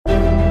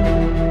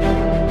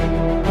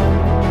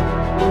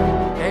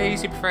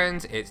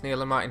friends, it's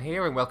Neil and Martin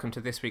here, and welcome to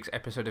this week's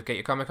episode of Get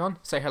Your Comic On.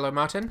 Say hello,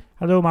 Martin.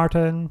 Hello,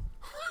 Martin.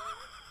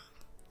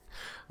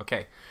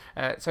 Okay,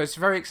 so it's a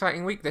very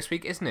exciting week this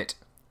week, isn't it?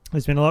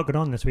 There's been a lot going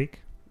on this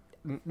week.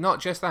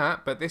 Not just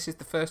that, but this is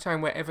the first time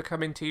we're ever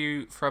coming to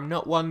you from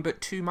not one, but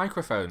two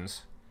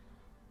microphones.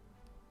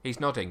 He's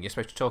nodding, you're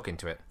supposed to talk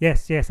into it.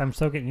 Yes, I'm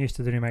still getting used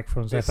to the new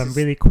microphones. If I'm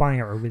really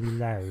quiet or really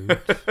loud,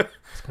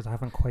 it's because I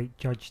haven't quite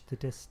judged the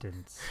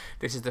distance.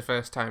 This is the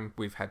first time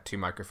we've had two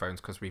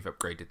microphones because we've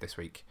upgraded this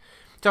week.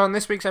 So on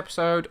this week's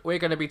episode, we're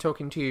going to be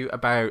talking to you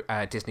about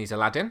Disney's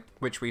Aladdin,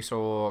 which we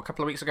saw a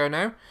couple of weeks ago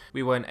now.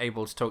 We weren't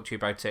able to talk to you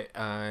about it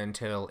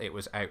until it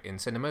was out in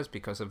cinemas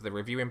because of the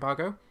review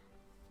embargo.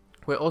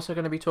 We're also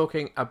going to be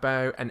talking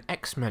about an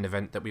X-Men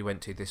event that we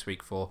went to this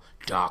week for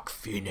Dark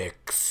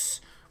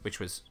Phoenix, which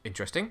was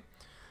interesting.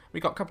 We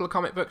got a couple of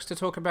comic books to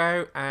talk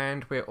about,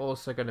 and we're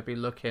also going to be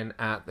looking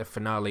at the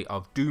finale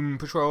of Doom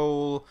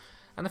Patrol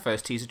and the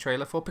first teaser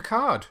trailer for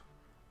Picard.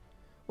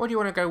 What do you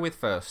want to go with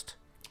first?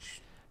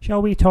 Shall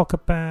we talk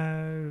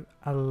about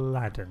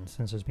Aladdin,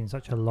 since there's been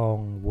such a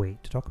long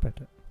wait to talk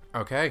about it?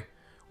 Okay.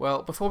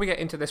 Well, before we get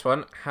into this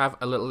one, have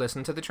a little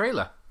listen to the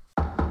trailer.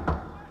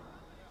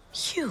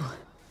 Hugh.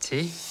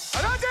 T?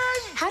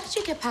 Aladdin! How did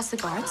you get past the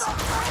guards?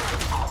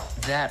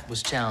 That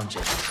was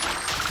challenging.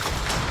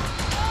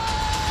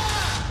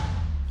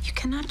 You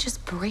cannot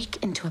just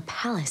break into a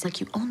palace like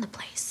you own the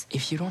place.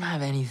 If you don't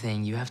have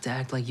anything, you have to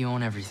act like you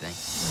own everything.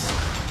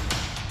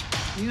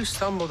 You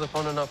stumbled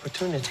upon an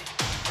opportunity.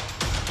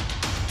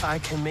 I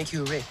can make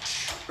you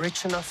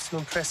rich enough to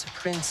impress a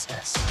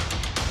princess.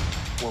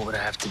 What would I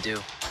have to do?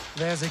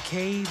 There's a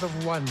cave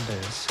of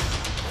wonders.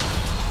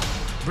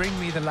 Bring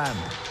me the lamp.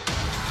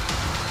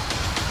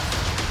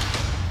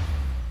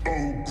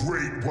 O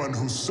great one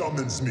who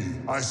summons me,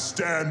 I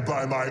stand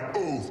by my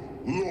oath,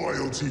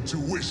 loyalty to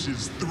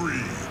wishes 3.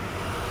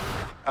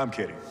 I'm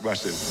kidding.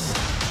 Rush this.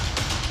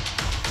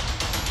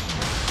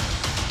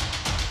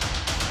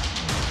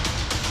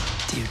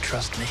 Do you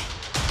trust me?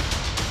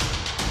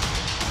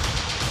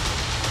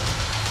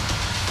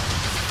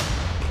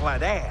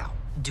 Pladair.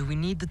 Do we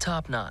need the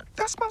top knot?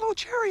 That's my little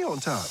cherry on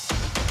top.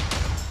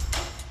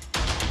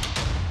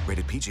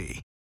 Rated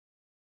PG.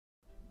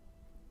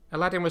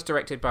 Aladdin was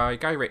directed by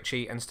Guy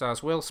Ritchie and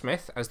stars Will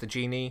Smith as the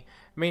genie,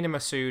 Mina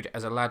Massoud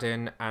as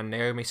Aladdin, and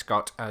Naomi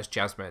Scott as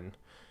Jasmine.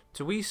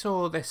 So we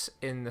saw this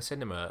in the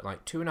cinema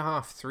like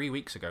 3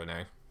 weeks ago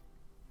now.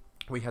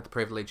 We had the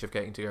privilege of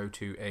getting to go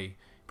to a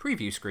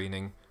preview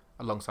screening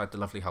alongside the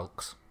lovely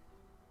Hulks.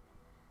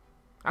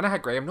 And I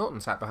had Graham Norton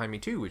sat behind me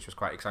too, which was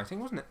quite exciting,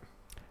 wasn't it?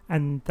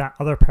 And that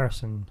other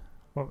person,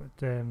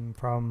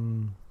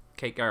 from...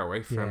 Kate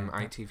Garraway from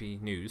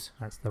ITV News.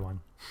 That's the one.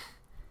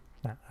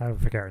 I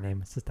forget her name.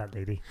 It's just that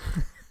lady.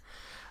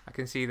 I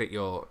can see that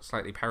you're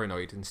slightly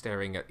paranoid and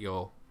staring at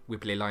your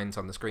wibbly lines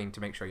on the screen to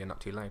make sure you're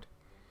not too loud.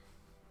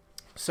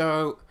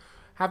 So,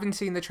 having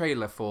seen the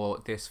trailer for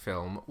this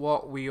film,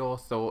 what were your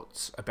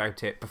thoughts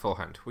about it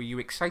beforehand? Were you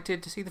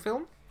excited to see the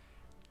film?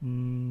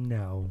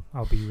 No,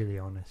 I'll be really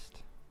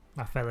honest.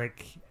 I felt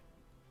like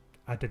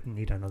I didn't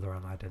need another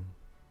Aladdin.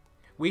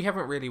 We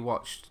haven't really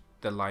watched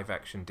the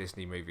live-action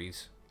Disney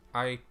movies.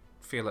 I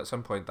feel at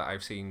some point that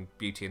I've seen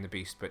Beauty and the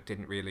Beast but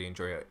didn't really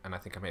enjoy it, and I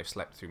think I may have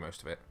slept through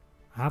most of it.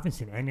 I haven't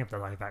seen any of the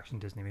live-action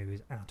Disney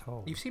movies at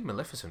all. You've seen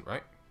Maleficent,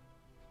 right?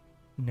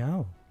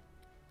 No.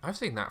 I've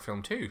seen that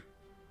film too.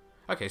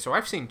 Okay, so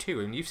I've seen 2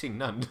 and you've seen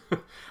none.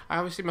 I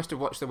obviously must have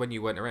watched them when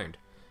you weren't around.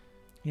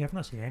 Yeah, I've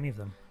not seen any of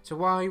them. So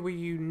why were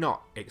you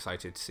not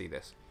excited to see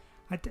this?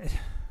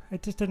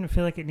 It just didn't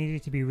feel like it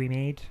needed to be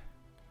remade.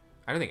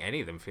 I don't think any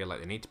of them feel like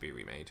they need to be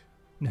remade.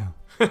 No.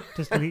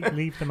 Just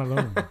leave them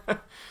alone.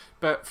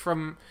 But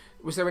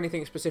was there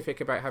anything specific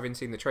about having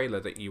seen the trailer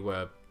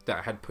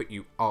that had put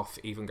you off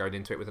even going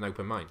into it with an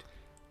open mind?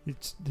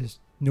 There's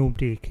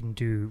nobody can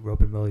do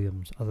Robin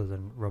Williams other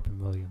than Robin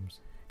Williams.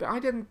 But I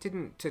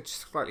didn't to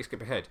slightly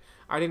skip ahead.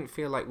 I didn't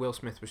feel like Will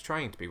Smith was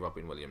trying to be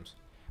Robin Williams.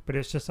 But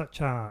it's just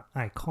such a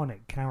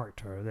iconic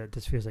character that it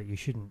just feels like you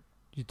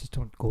just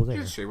don't go there.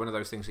 It's true, one of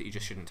those things that you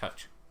just shouldn't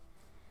touch.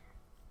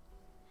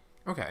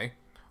 Okay.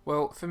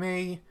 Well, for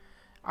me,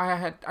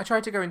 I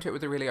tried to go into it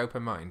with a really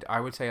open mind. I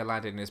would say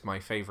Aladdin is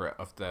my favourite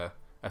of the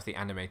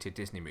animated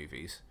Disney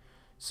movies.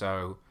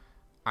 So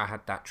I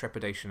had that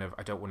trepidation of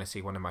I don't want to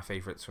see one of my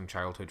favourites from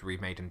childhood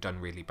remade and done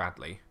really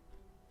badly.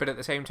 But at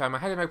the same time, I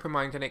had an open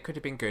mind and it could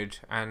have been good.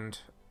 And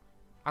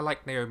I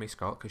like Naomi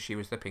Scott because she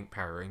was the Pink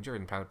Power Ranger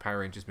in Power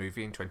Rangers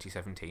movie in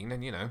 2017,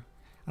 and you know.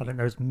 I think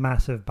there's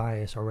massive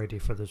bias already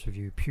for this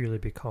review purely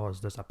because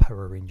there's a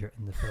Power Ranger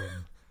in the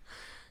film.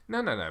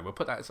 No. We'll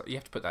put that aside. You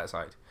have to put that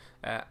aside.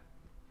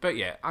 But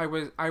yeah, I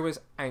was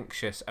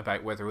anxious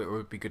about whether it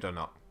would be good or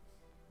not.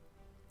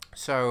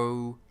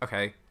 So,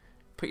 okay,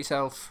 put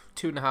yourself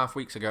 2.5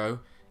 weeks ago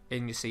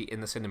in your seat in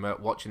the cinema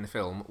watching the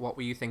film. What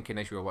were you thinking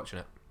as you were watching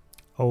it?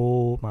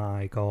 Oh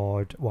my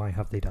god, why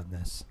have they done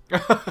this?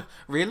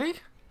 Really?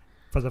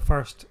 For the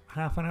first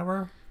half an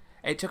hour?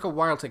 It took a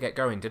while to get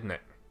going, didn't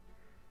it?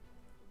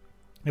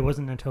 It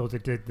wasn't until they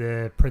did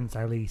the Prince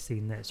Ali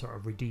scene that it sort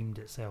of redeemed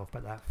itself,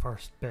 but that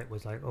first bit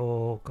was like,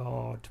 oh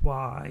god,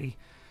 why?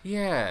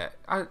 Yeah,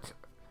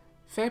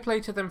 fair play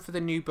to them for the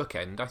new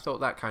bookend. I thought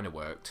that kind of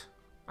worked.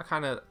 I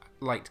kind of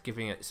liked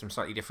giving it some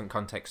slightly different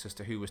context as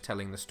to who was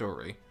telling the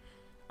story,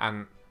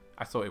 and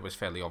I thought it was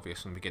fairly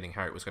obvious from the beginning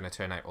how it was going to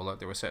turn out, although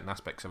there were certain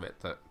aspects of it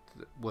that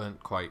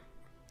weren't quite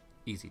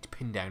easy to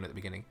pin down at the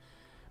beginning.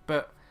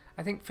 But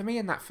I think for me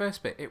in that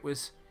first bit, it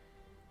was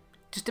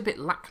just a bit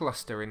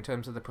lackluster in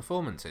terms of the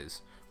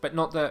performances, but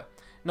not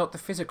the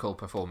physical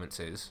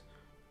performances,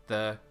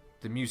 the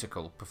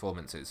musical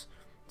performances.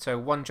 So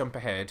One Jump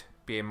Ahead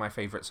being my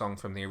favourite song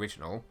from the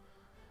original,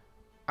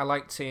 I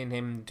liked seeing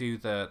him do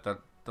the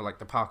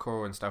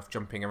parkour and stuff,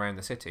 jumping around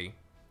the city,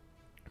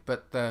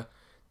 but the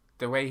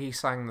way he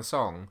sang the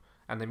song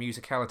and the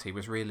musicality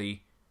was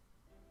really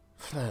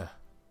fleur.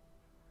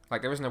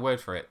 Like, there isn't a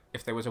word for it.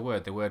 If there was a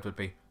word, the word would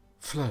be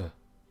fleur.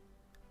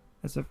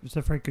 It's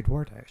a very good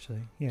word,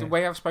 actually. Yeah. The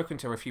way I've spoken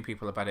to a few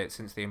people about it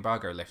since the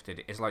embargo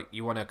lifted is like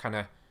you want to kind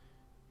of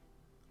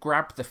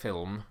grab the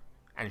film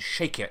and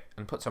shake it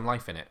and put some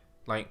life in it.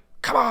 Like,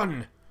 come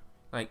on!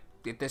 Like,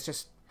 there's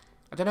just,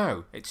 I don't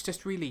know, it's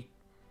just really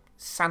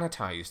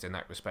sanitized in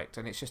that respect,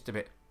 and it's just a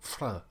bit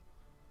fleur.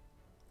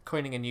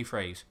 Coining a new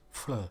phrase,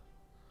 fleur.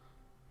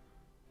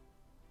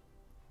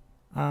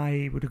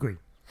 I would agree.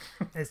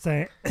 It's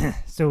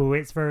so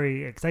it's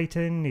very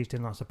exciting. He's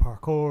doing lots of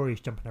parkour. He's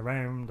jumping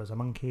around. There's a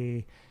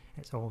monkey.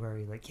 It's all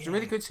very like. It's a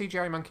really good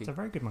CGI monkey. It's a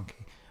very good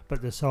monkey,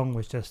 but the song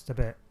was just a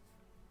bit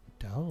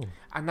dull.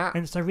 And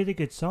it's a really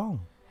good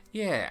song.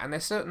 Yeah, and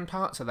there's certain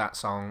parts of that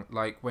song,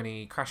 like when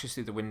he crashes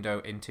through the window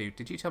into.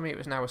 Did you tell me it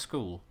was now a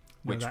school,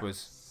 which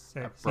was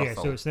a brothel? Yeah,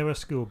 so it's now a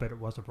school, but it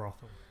was a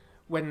brothel.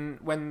 When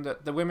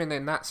the women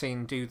in that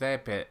scene do their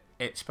bit,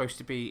 it's supposed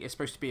to be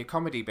a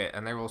comedy bit,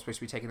 and they're all supposed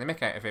to be taking the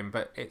mick out of him,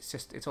 but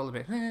it's all a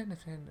bit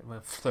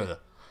fleur.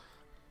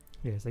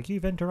 Yeah, it's like,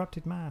 you've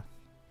interrupted math.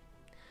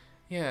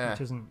 Yeah,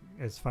 which isn't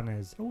as fun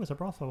as it's a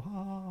brothel.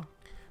 Ah.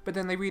 But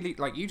then they really,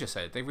 like you just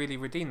said, they really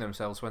redeem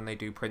themselves when they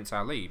do Prince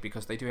Ali,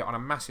 because they do it on a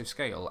massive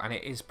scale, and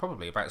it is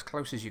probably about as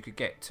close as you could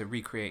get to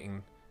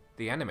recreating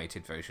the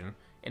animated version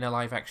in a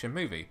live action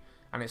movie.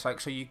 And it's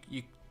like, so you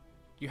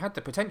had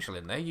the potential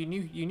in there. You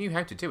knew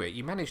how to do it.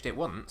 You managed it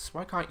once.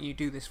 Why can't you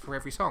do this for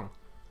every song?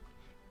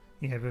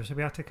 Yeah, but so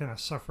we had to kind of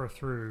suffer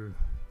through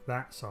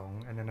that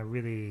song and then a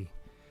really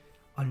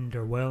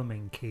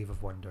underwhelming Cave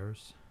of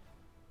Wonders.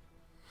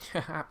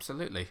 Yeah,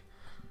 absolutely.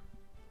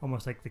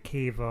 Almost like the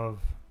cave of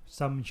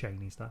some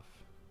shiny stuff.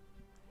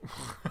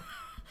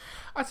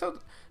 I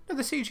thought the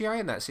CGI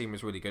in that scene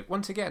was really good.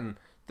 Once again,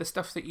 the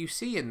stuff that you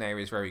see in there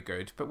is very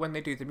good, but when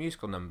they do the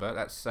musical number,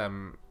 that's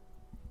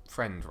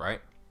Friend,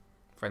 right?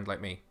 Friend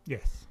Like Me.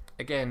 Yes.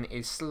 Again,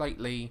 is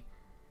slightly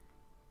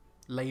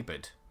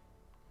laboured.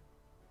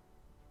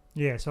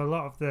 Yeah, so a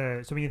lot of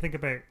so when you think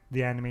about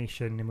the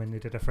animation and when they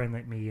did A Friend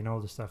Like Me and all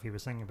the stuff he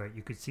was singing about,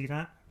 you could see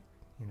that,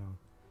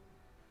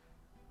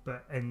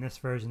 But in this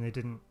version, they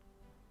didn't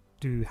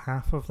do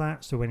half of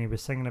that, so when he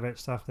was singing about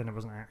stuff, then it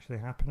wasn't actually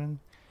happening.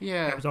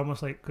 Yeah. It was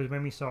almost like, because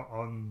when we saw it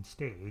on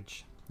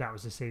stage, that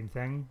was the same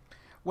thing.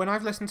 When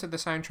I've listened to the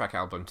soundtrack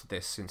album to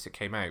this since it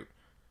came out,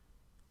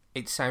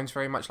 it sounds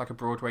very much like a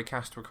Broadway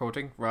cast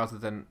recording rather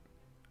than,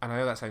 and I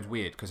know that sounds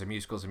weird because a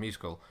musical's a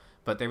musical,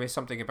 but there is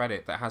something about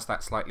it that has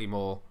that slightly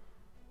more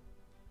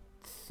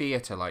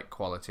theatre-like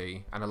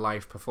quality and a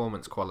live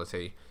performance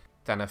quality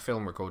than a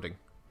film recording.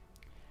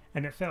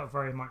 And it felt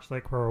very much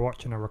like we were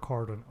watching a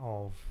recording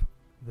of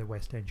the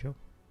West End show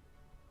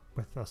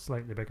with a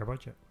slightly bigger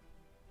budget.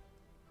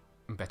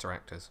 And better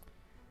actors.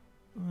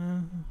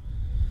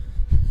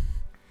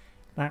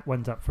 That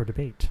one's up for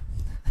debate.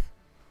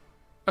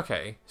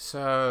 Okay,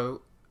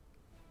 so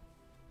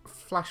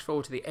flash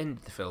forward to the end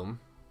of the film,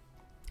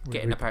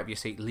 getting up out of your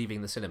seat,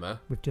 leaving the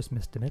cinema. We've just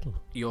missed the middle.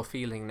 Your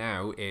feeling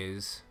now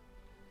is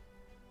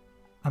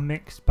a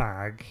mixed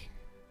bag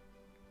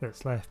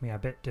that's left me a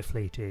bit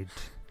deflated,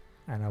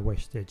 and I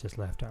wish they'd just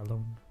left it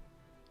alone.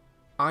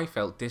 I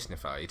felt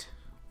Disneyfied.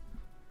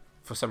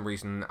 For some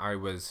reason, I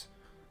was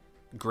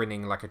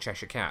grinning like a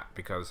Cheshire cat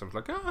because I was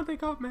like, oh, they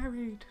got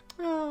married.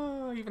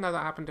 Oh, even though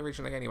that happened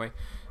originally anyway.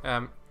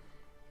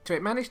 So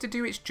it managed to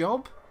do its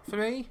job for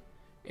me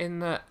in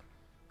that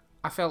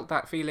I felt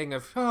that feeling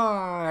of,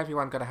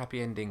 everyone got a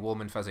happy ending,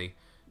 warm and fuzzy.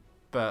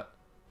 But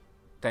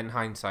then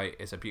hindsight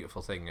is a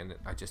beautiful thing, and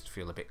I just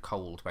feel a bit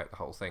cold about the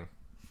whole thing.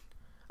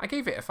 I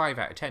gave it a 5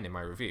 out of 10 in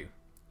my review.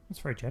 That's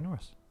very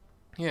generous.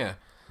 Yeah.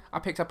 I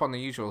picked up on the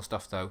usual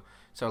stuff, though.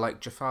 So, like,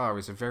 Jafar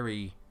is a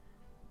very,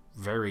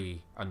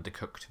 very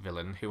undercooked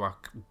villain who I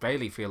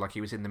barely feel like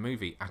he was in the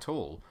movie at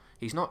all.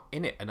 He's not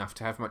in it enough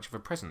to have much of a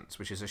presence,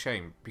 which is a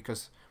shame,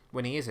 because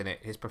when he is in it,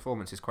 his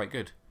performance is quite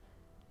good.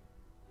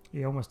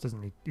 He almost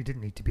he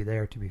didn't need to be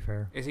there, to be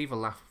fair. His evil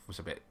laugh was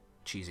a bit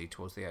cheesy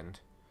towards the end.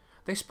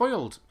 They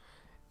spoiled...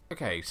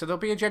 Okay, so there'll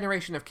be a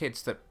generation of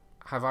kids that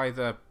have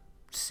either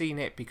seen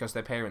it because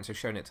their parents have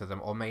shown it to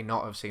them, or may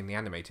not have seen the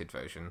animated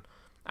version,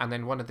 and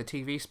then one of the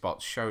TV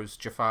spots shows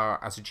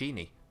Jafar as a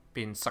genie,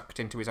 being sucked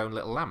into his own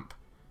little lamp.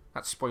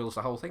 That spoils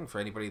the whole thing for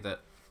anybody that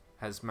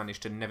has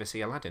managed to never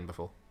see Aladdin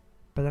before.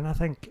 But then I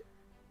think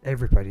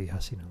everybody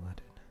has seen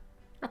Aladdin.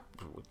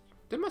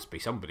 There must be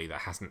somebody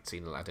that hasn't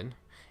seen Aladdin.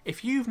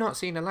 If you've not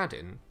seen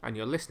Aladdin and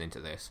you're listening to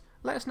this,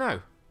 let us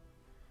know.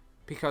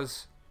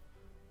 Because,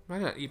 I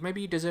don't know,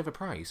 maybe you deserve a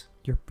prize.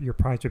 Your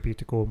prize would be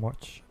to go and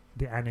watch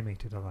the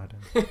animated Aladdin.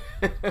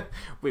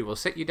 We will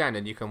sit you down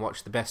and you can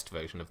watch the best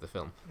version of the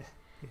film.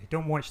 Yeah,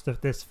 don't watch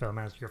this film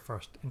as your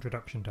first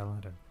introduction to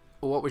Aladdin.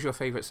 What was your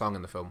favourite song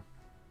in the film?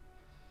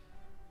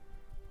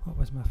 What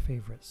was my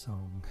favourite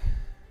song?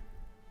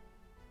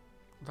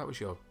 That was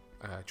your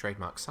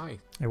trademark sigh.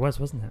 It was,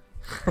 wasn't it?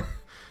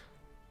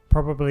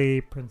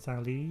 Probably Prince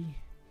Ali.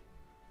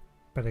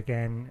 But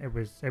again, it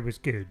was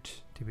good,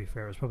 to be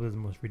fair. It was probably the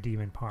most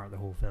redeeming part of the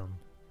whole film.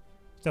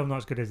 Still not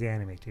as good as the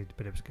animated,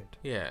 but it was good.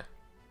 Yeah.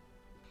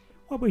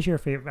 What was your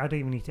favourite? I don't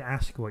even need to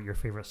ask what your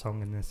favourite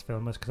song in this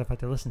film was, because I've had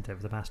to listen to it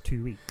for the past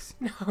 2 weeks.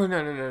 No.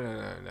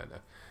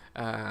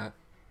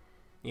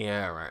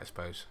 Yeah, right, I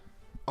suppose.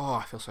 Oh,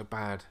 I feel so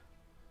bad.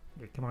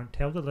 Yeah, come on,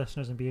 tell the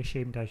listeners and be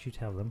ashamed as you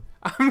tell them.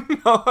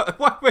 I'm not.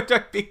 Why would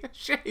I be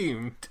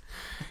ashamed?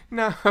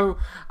 No,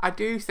 I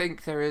do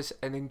think there is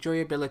an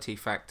enjoyability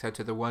factor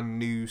to the one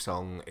new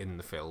song in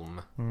the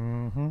film.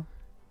 Mm-hmm.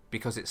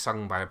 Because it's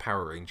sung by a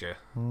Power Ranger.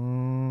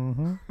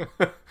 Mm-hmm.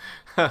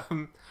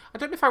 I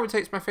don't know if I would say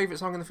it's my favourite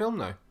song in the film,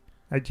 though.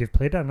 You've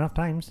played it enough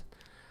times.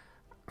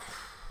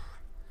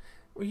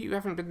 Well, you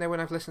haven't been there when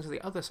I've listened to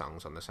the other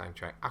songs on the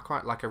soundtrack. I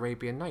quite like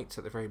Arabian Nights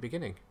at the very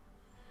beginning.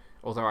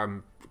 Although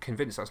I'm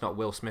convinced that's not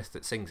Will Smith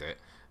that sings it.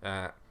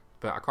 But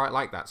I quite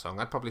like that song.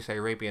 I'd probably say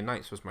Arabian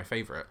Nights was my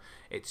favourite.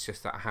 It's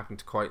just that I happen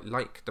to quite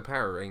like the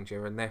Power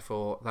Ranger, and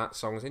therefore that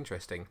song's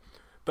interesting.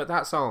 But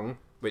that song,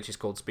 which is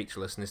called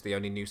Speechless and is the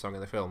only new song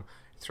in the film,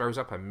 throws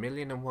up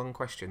 1,000,001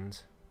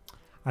 questions.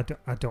 I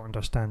don't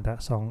understand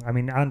that song. I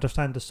mean, I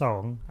understand the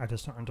song. I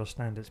just don't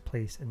understand its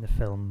place in the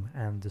film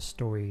and the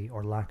story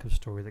or lack of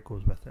story that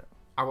goes with it.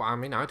 I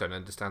mean, I don't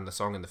understand the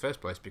song in the first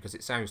place because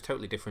it sounds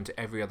totally different to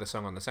every other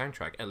song on the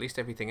soundtrack. At least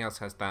everything else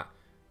has that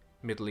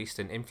Middle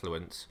Eastern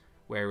influence,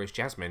 whereas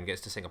Jasmine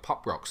gets to sing a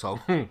pop rock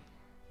song.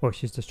 Well,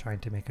 she's just trying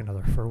to make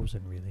another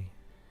Frozen, really.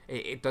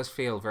 It does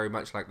feel very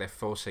much like they're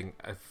forcing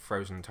a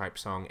Frozen type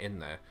song in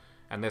there.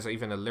 And there's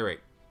even a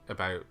lyric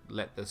about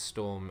let the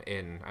storm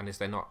in. And is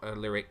there not a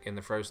lyric in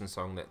the Frozen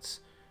song that's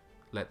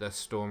let the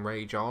storm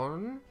rage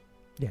on?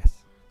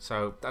 Yes.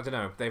 So, I don't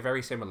know. They're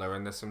very similar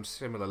and there's some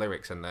similar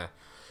lyrics in there.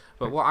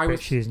 But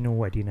she's no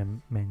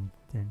Nadim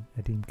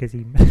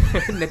Kazim.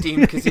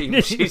 Nadim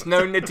Kazim. She's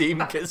no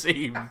Nadim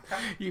Kazim.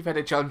 You've had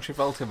a John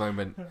Travolta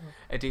moment.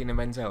 Idina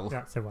Menzel.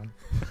 That's the one.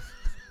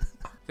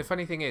 The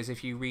funny thing is,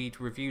 if you read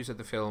reviews of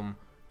the film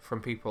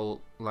from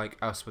people like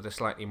us with a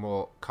slightly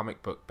more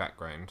comic book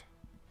background,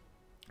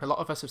 a lot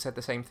of us have said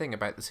the same thing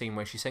about the scene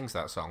where she sings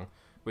that song,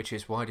 which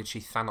is, why did she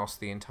Thanos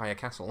the entire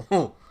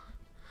castle?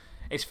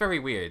 It's very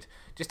weird.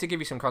 Just to give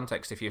you some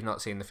context if you've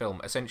not seen the film,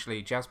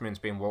 essentially Jasmine's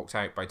being walked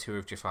out by two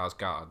of Jafar's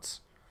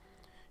guards.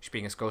 She's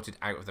being escorted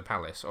out of the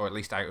palace, or at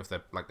least out of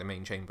the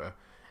main chamber,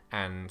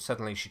 and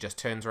suddenly she just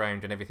turns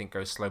around and everything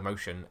goes slow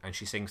motion and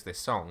she sings this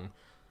song,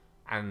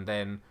 and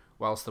then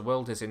whilst the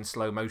world is in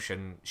slow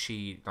motion,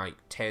 she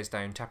tears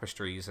down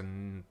tapestries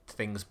and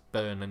things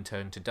burn and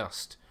turn to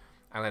dust,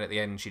 and then at the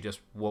end she just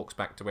walks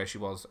back to where she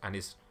was and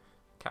is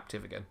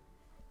captive again.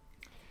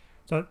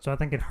 So I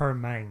think in her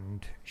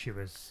mind, she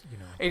was,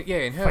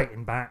 in her,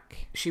 fighting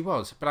back. She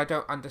was, but I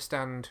don't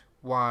understand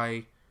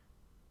why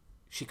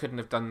she couldn't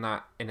have done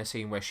that in a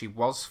scene where she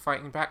was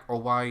fighting back,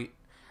 or why...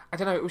 I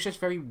don't know, it was just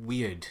very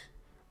weird.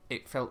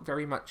 It felt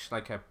very much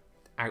like a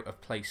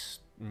out-of-place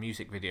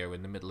music video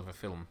in the middle of a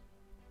film.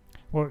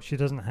 Well, she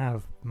doesn't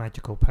have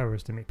magical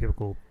powers to make people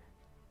go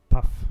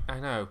puff. I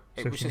know.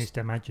 So she needs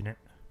to imagine it.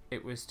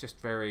 It was just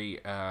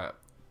very... I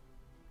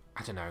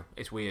don't know,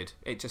 it's weird.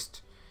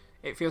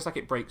 It feels like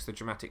it breaks the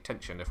dramatic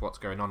tension of what's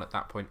going on at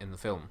that point in the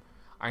film.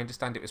 I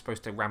understand it was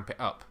supposed to ramp it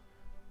up,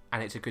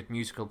 and it's a good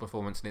musical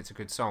performance and it's a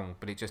good song,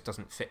 but it just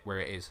doesn't fit where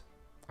it is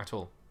at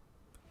all.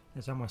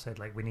 It's almost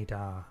like we need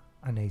a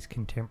nice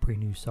contemporary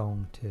new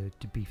song to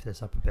beef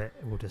this up a bit.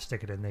 We'll just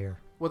stick it in there.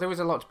 Well, there was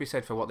a lot to be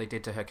said for what they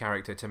did to her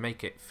character to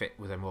make it fit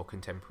with a more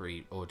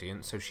contemporary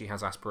audience. So she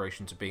has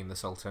aspirations of being the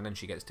Sultan, and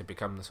she gets to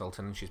become the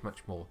Sultan, and she's much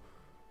more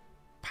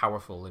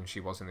powerful than she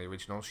was in the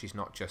original. She's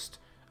not just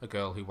a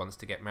girl who wants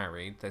to get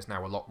married. There's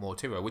now a lot more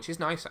to her, which is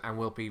nice and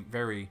will be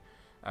very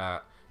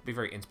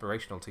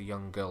inspirational to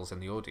young girls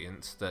in the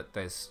audience, that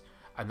there's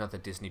another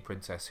Disney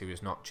princess who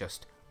is not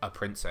just a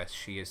princess.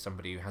 She is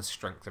somebody who has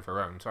strength of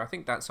her own. So I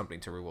think that's something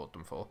to reward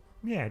them for.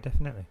 Yeah,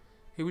 definitely.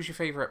 Who was your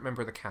favourite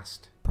member of the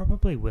cast?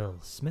 Probably Will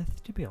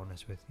Smith, to be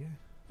honest with you.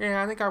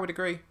 Yeah, I think I would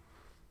agree.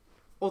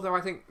 Although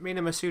I think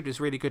Mina Masood is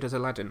really good as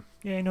Aladdin.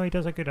 Yeah, no, he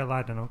does a good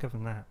Aladdin, I'll give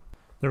him that.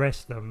 The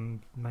rest of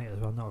them might as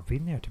well not have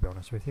been there, to be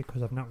honest with you,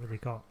 because I've not really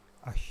got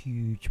a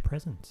huge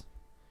presence.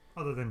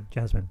 Other than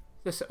Jasmine.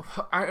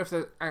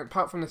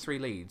 Apart from the three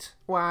leads...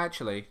 Well,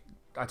 actually,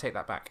 I take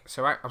that back.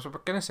 So I was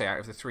going to say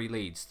out of the three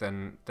leads,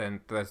 then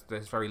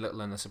there's very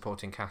little in the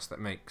supporting cast that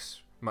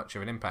makes much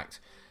of an impact.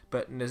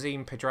 But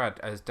Nazim Pedrad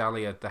as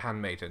Dahlia the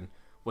Handmaiden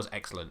was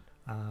excellent.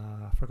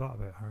 I forgot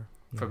about her.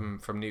 Yeah.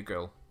 From New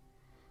Girl.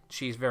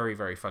 She's very,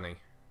 very funny.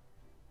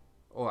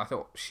 Or I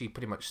thought she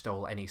pretty much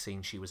stole any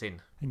scene she was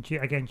in. And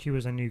she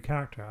was a new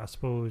character, I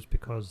suppose,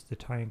 because the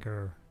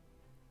tiger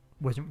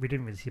wasn't. We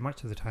didn't really see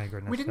much of the tiger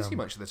in this We didn't film. see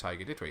much of the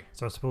tiger, did we?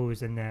 So I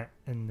suppose in the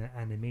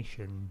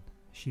animation,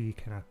 she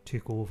kind of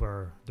took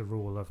over the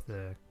role of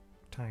the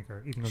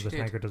tiger, even though She the did.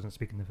 tiger doesn't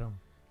speak in the film.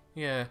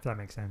 Yeah. If that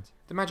makes sense.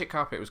 The magic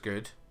carpet was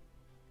good.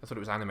 I thought it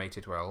was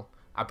animated well.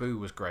 Abu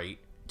was great.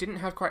 Didn't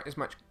have quite as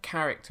much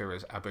character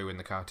as Abu in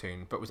the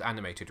cartoon, but was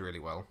animated really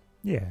well.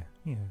 Yeah.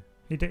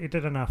 He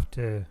did enough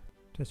to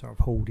sort of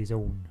hold his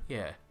own.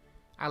 Yeah.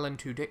 Alan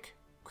Tudyk,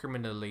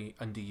 criminally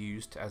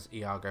underused as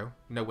Iago.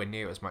 Nowhere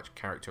near as much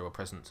character or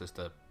presence as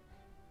the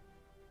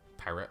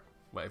parrot,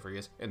 whatever he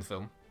is, in the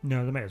film.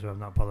 No, they might as well have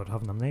not bothered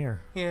having them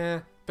there. Yeah,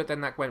 but then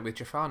that went with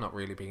Jafar not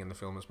really being in the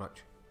film as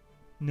much.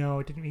 No,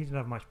 he didn't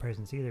have much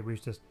presence either. He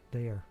was just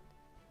there.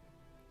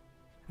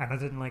 And I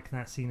didn't like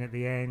that scene at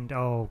the end.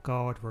 Oh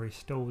God, where he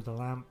stole the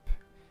lamp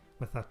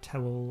with a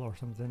towel or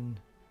something.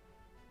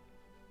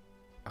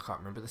 I can't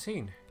remember the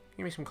scene.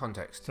 Give me some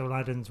context. So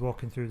Aladdin's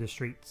walking through the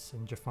streets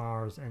and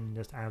Jafar's in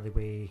this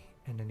alleyway,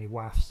 and then he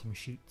wafts some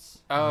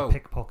sheets. Oh. And he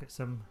pickpockets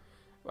them.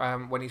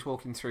 When he's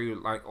walking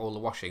through like all the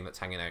washing that's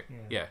hanging out.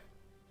 Yeah.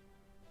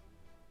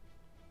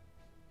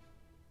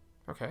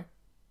 Okay.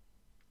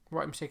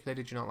 What in particular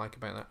did you not like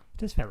about that? It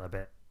just felt a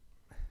bit.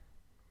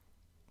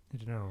 I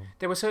don't know.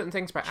 There were certain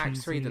things about Act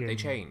 3 that cheesy they and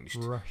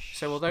changed. rushed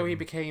So although he and-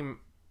 became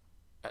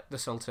the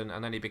Sultan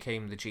and then he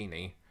became the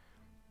genie,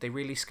 they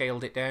really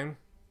scaled it down.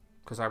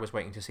 Because I was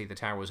waiting to see the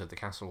towers of the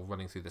castle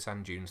running through the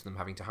sand dunes and them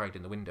having to hide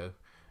in the window.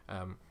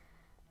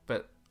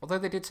 But although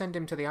they did send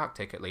him to the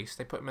Arctic at least,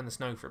 they put him in the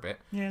snow for a bit.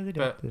 Yeah, they did.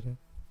 But They did.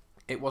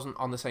 it wasn't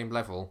on the same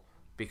level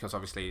because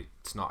obviously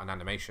it's not an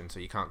animation,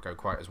 so you can't go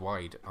quite as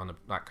wide on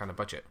that kind of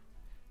budget.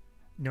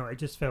 No, it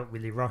just felt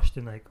really rushed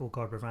and like, oh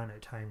God, we ran out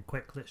of time.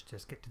 Quick, let's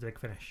just get to the big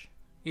finish.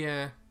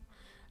 Yeah,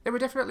 there were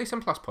definitely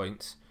some plus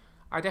points.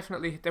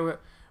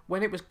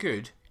 When it was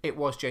good, it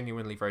was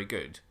genuinely very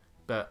good.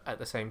 But at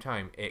the same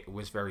time, it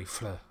was very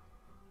fleur.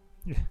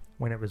 Yeah.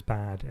 When it was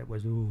bad, it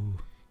was ooh.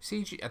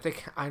 CG, I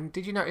think, and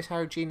did you notice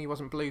how Genie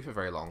wasn't blue for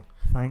very long?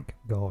 Thank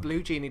God.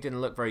 Blue Genie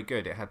didn't look very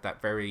good. It had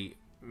that very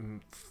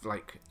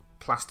like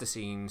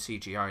plasticine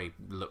CGI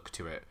look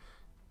to it,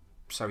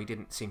 so he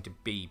didn't seem to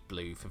be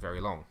blue for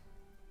very long.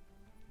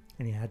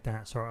 And he had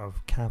that sort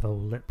of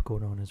Cavill lip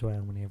going on as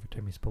well every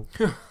time he spoke.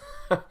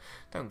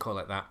 Don't call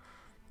it that.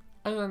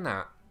 Other than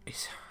that,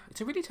 it's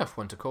a really tough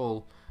one to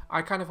call.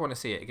 I kind of want to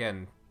see it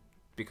again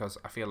because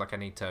I feel like I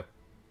need to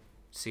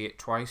see it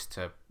twice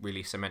to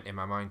really cement in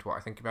my mind what I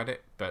think about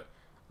it, but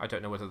I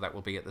don't know whether that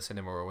will be at the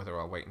cinema or whether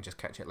I'll wait and just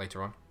catch it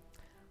later on.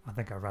 I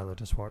think I'd rather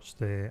just watch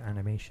the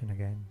animation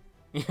again.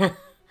 Yeah,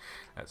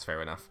 that's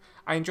fair enough.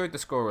 I enjoyed the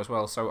score as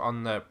well. So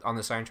on the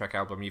soundtrack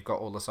album, you've got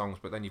all the songs,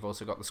 but then you've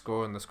also got the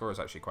score, and the score is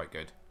actually quite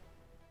good.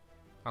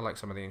 I like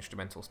some of the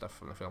instrumental stuff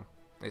from the film.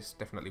 It's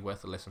definitely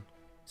worth a listen.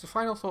 So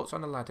final thoughts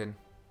on Aladdin.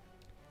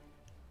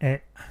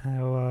 It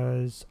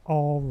was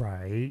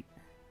alright,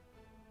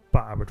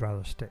 but I would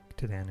rather stick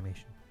to the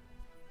animation.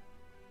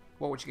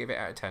 What would you give it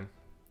out of 10?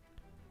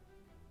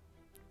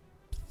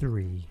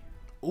 3.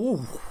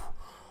 Ooh,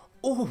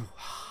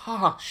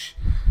 harsh.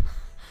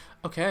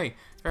 Okay,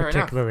 fair enough.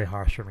 Particularly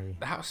harsh for me.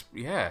 That was,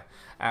 yeah.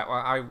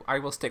 Well, I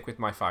will stick with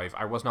my 5.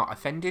 I was not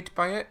offended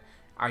by it.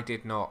 I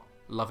did not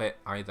love it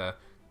either.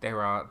 There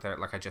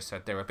like I just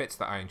said, there are bits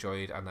that I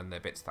enjoyed, and then there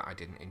are bits that I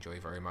didn't enjoy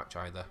very much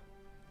either.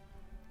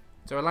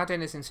 So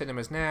Aladdin is in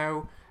cinemas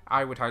now.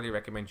 I would highly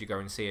recommend you go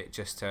and see it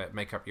just to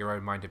make up your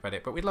own mind about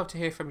it. But we'd love to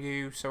hear from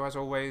you. So as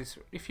always,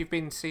 if you've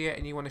been to see it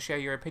and you want to share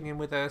your opinion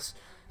with us,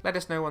 let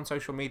us know on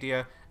social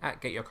media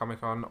at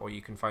GetYourComicCon, or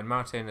you can find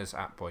Martin as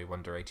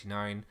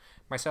 @BoyWonder89.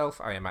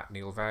 Myself, I am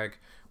 @NeilVag.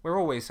 We're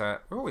always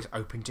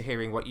open to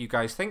hearing what you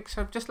guys think,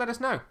 so just let us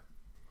know.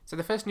 So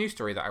the first news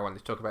story that I wanted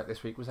to talk about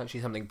this week was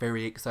actually something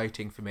very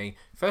exciting for me.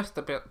 First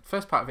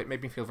part of it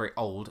made me feel very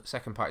old.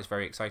 Second part is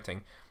very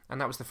exciting,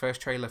 and that was the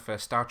first trailer for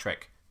Star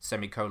Trek: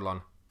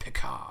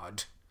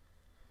 Picard.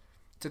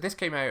 So this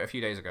came out a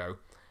few days ago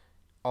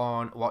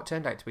on what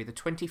turned out to be the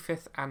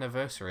 25th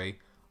anniversary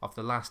of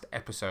the last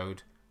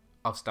episode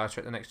of Star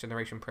Trek: The Next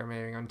Generation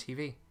premiering on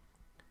TV.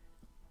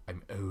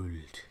 I'm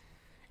old.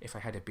 If I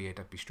had a beard,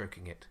 I'd be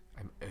stroking it.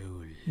 I'm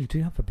old. You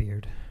do have a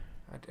beard.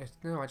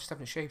 No, I just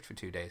haven't shaved for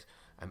 2 days.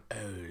 I'm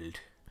old.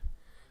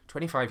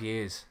 25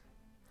 years.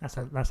 That's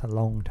a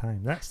long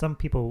time. That's some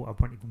people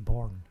weren't even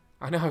born.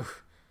 I know.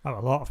 Oh,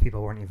 a lot of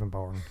people weren't even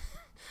born.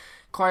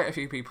 Quite a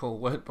few people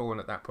weren't born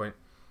at that point.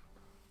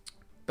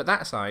 But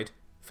that aside,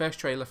 first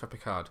trailer for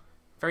Picard.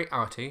 Very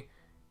arty,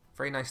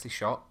 very nicely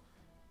shot.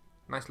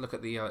 Nice look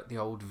at the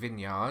old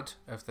vineyard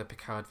of the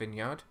Picard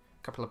vineyard.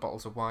 A couple of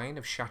bottles of wine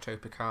of Chateau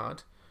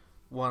Picard.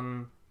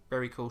 One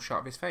very cool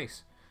shot of his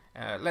face.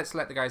 Let's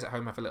let the guys at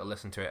home have a little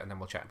listen to it, and then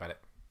we'll chat about it.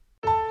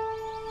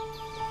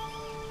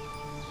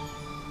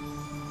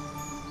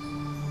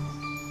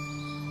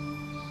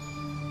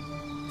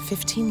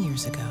 "15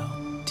 years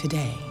ago,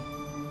 today,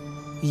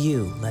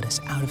 you led us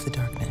out of the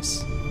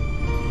darkness.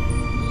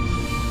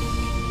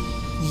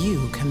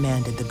 You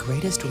commanded the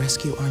greatest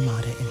rescue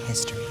armada in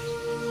history.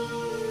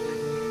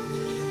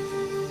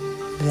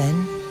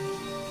 Then,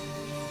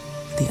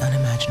 the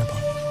unimaginable.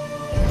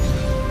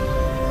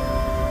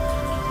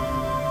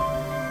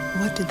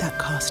 What did that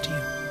cost you?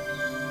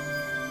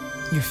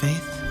 Your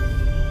faith?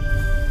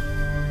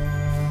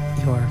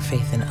 Your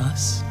faith in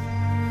us?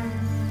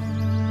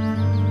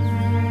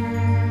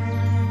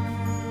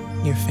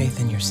 Your faith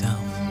in yourself?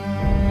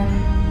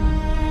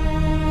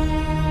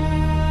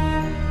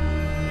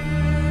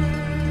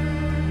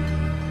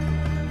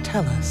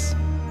 Tell us,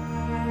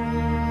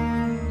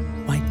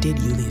 why did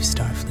you leave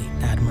Starfleet,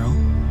 Admiral?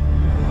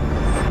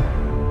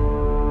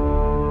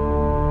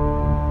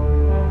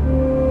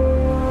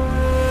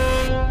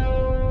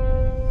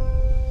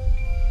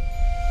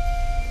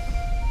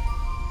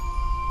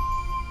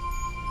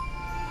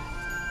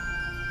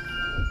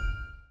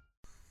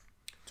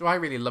 So I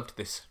really loved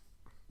this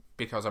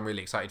because I'm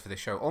really excited for this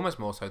show, almost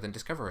more so than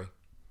Discovery.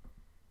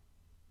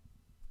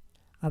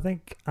 I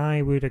think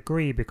I would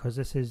agree because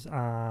this is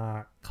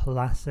a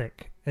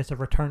classic. It's a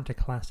return to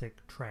classic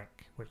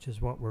Trek, which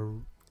is what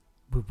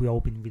we've all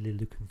been really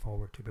looking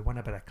forward to. We want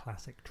a bit of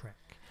classic Trek.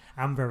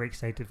 I'm very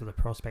excited for the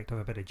prospect of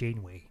a bit of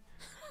Janeway.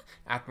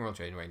 Admiral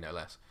Janeway, no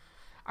less.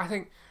 I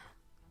think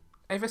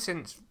ever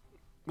since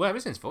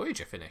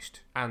Voyager finished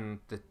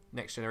and the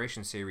Next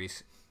Generation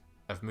series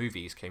of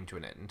movies came to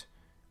an end,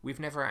 we've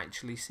never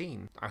actually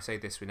seen, I say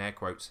this in air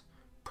quotes,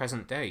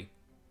 present day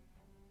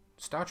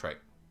Star Trek.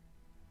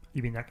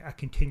 You mean like a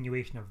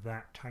continuation of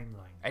that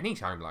timeline? Any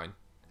timeline.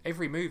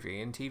 Every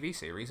movie and TV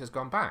series has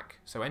gone back.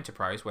 So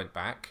Enterprise went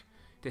back,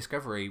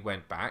 Discovery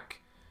went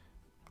back,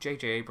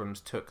 J.J. Abrams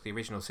took the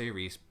original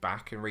series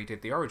back and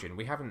redid the origin.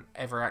 We haven't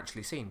ever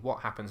actually seen what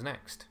happens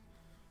next.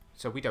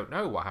 So we don't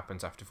know what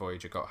happens after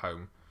Voyager got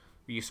home.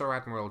 You saw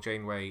Admiral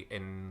Janeway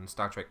in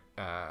Star Trek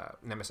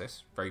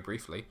Nemesis, very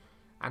briefly,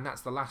 and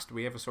that's the last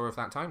we ever saw of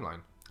that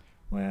timeline.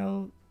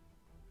 Well,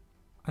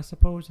 I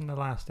suppose in the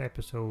last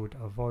episode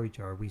of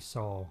Voyager we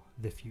saw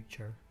the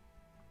future.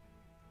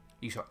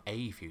 You saw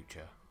a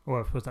future?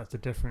 Well, I suppose that's a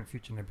different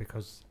future now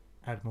because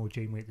Admiral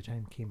Janeway at the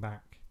time came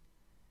back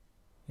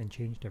and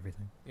changed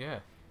everything. Yeah.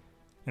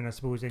 And I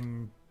suppose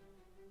in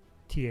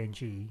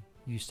TNG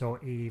you saw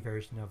a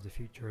version of the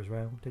future as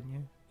well, didn't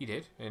you? You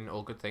did, in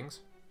All Good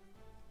Things. ...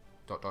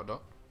 So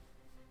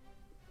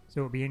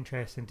it'll be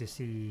interesting to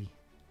see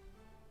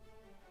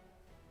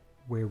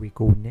where we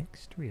go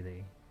next,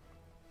 really.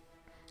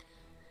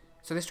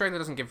 So this trailer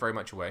doesn't give very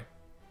much away.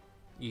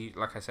 You,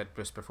 like I said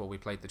just before we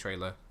played the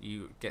trailer,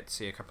 you get to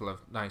see a couple of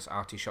nice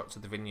arty shots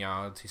of the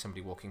vineyard, see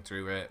somebody walking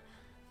through it.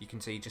 You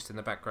can see just in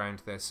the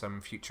background there's some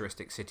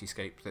futuristic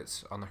cityscape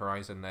that's on the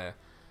horizon there.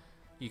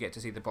 You get to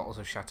see the bottles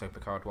of Chateau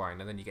Picard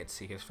wine, and then you get to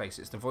see his face.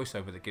 It's the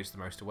voiceover that gives the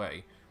most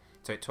away.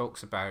 So it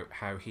talks about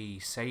how he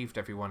saved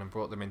everyone and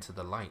brought them into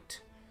the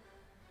light.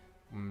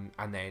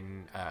 And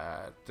then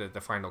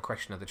the final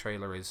question of the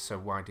trailer is, so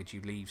why did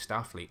you leave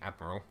Starfleet,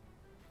 Admiral?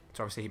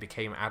 So obviously he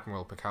became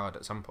Admiral Picard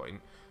at some point,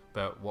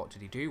 but what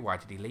did he do? Why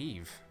did he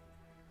leave?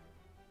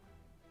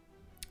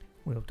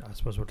 Well, I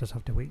suppose we'll just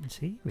have to wait and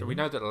see. Really. We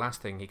know that the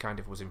last thing he kind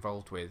of was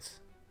involved with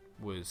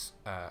was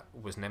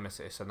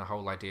Nemesis, and the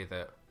whole idea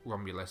that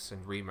Romulus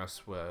and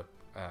Remus were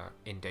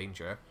in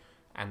danger.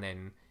 And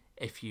then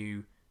if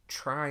you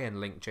try and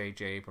link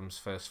J.J. Abrams'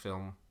 first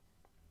film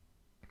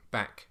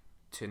back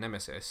to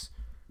Nemesis,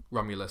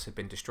 Romulus had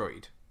been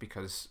destroyed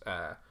because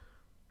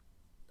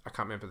I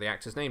can't remember the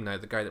actor's name now,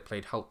 the guy that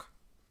played Hulk,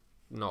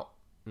 not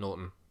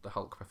Norton, the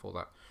Hulk before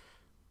that.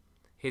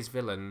 His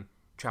villain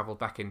travelled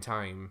back in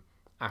time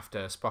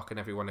after Spock and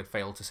everyone had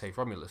failed to save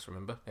Romulus,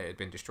 remember? It had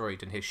been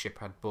destroyed, and his ship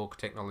had Borg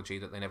technology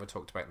that they never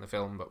talked about in the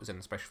film, but was in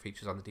the special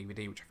features on the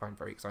DVD, which I find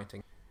very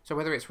exciting. So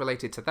whether it's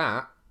related to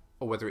that,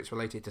 or whether it's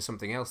related to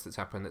something else that's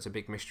happened that's a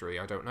big mystery,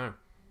 I don't know.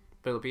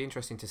 But it'll be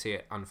interesting to see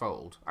it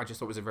unfold. I just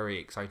thought it was a very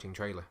exciting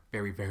trailer.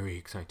 Very, very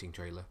exciting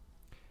trailer.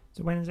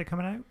 So when is it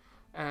coming out?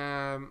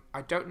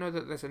 I don't know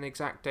that there's an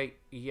exact date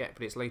yet,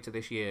 but it's later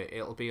this year.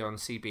 It'll be on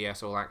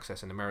CBS All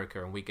Access in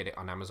America, and we get it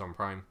on Amazon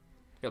Prime.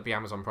 It'll be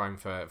Amazon Prime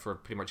for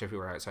pretty much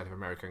everywhere outside of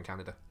America and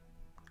Canada.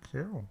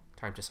 Cool.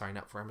 Time to sign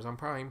up for Amazon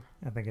Prime.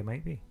 I think it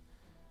might be.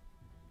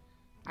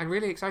 And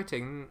really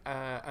exciting.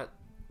 I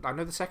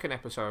know the second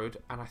episode,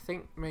 and I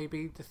think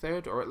maybe the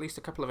third, or at least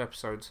a couple of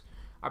episodes,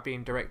 are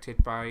being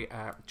directed by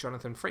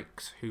Jonathan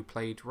Frakes, who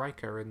played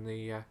Riker in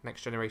the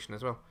Next Generation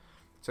as well.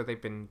 So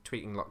they've been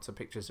tweeting lots of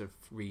pictures of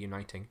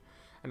reuniting.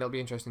 And it'll be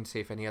interesting to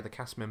see if any other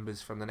cast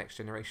members from the Next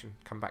Generation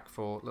come back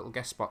for little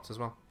guest spots as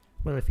well.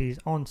 Well, if he's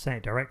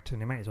on-set directing,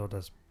 he might as well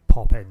just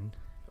pop in.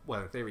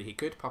 Well, in theory, he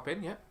could pop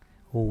in, yeah.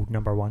 Old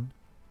number one.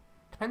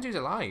 Depends who's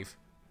alive.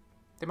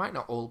 They might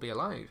not all be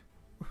alive.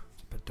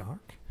 It's a bit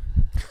dark.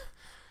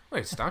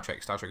 Well, it's Star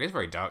Trek. Star Trek is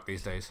very dark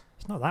these days.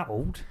 It's not that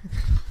old.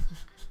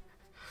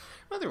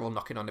 Well, they're all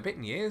knocking on a bit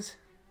in years.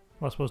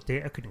 Well, I suppose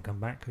Data couldn't come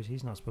back because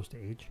he's not supposed to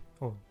age.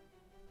 Oh,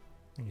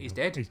 he's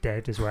dead. He's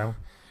dead as well.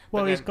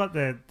 Well, he's got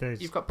the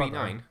you've got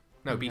B9.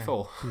 No,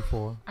 B4.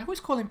 B4. I always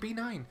call him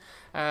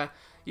B9.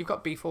 You've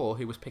got B4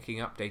 who was picking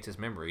up Data's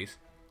memories.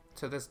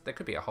 So there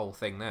could be a whole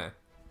thing there.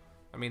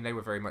 I mean, they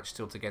were very much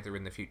still together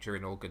in the future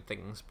in All Good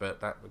Things, but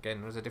that,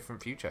 again, was a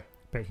different future.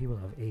 But he will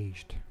have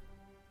aged.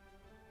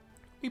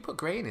 He put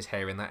grey in his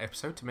hair in that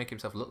episode to make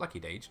himself look like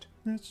he'd aged.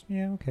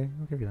 Yeah, okay,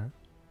 I'll give you that.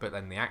 But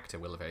then the actor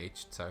will have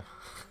aged, so...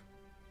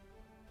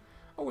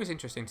 Always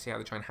interesting to see how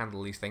they try and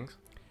handle these things.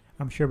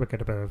 I'm sure we'll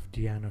get a bit of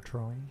Deanna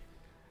Troi.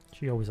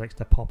 She always likes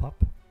to pop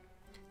up.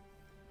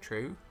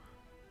 True.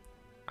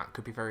 That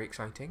could be very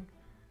exciting.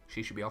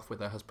 She should be off with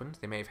her husband.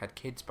 They may have had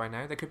kids by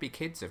now. There could be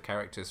kids of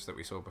characters that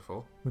we saw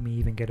before. We may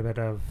even get a bit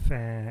of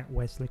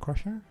Wesley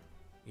Crusher.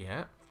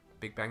 Yeah.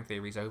 Big Bang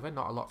Theory's over.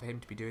 Not a lot for him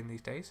to be doing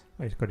these days.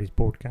 Oh, he's got his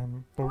board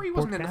game. He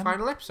wasn't in the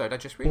final episode. I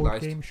just board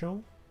realised. game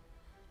show.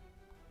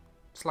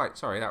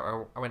 Sorry,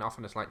 I went off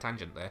on a slight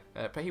tangent there.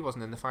 But he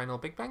wasn't in the final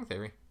Big Bang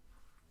Theory.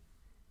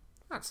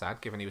 That's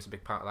sad, given he was a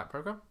big part of that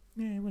programme.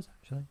 Yeah, it was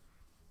actually.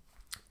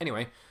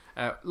 Anyway,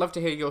 love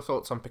to hear your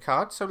thoughts on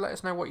Picard, so let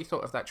us know what you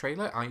thought of that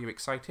trailer. Are you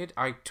excited?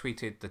 I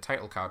tweeted the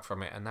title card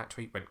from it, and that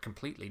tweet went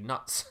completely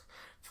nuts.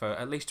 For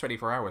at least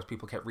 24 hours,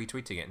 people kept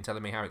retweeting it and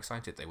telling me how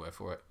excited they were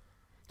for it.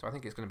 So I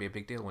think it's going to be a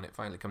big deal when it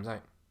finally comes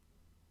out.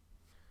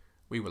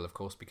 We will, of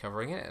course, be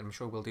covering it. I'm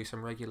sure we'll do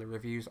some regular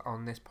reviews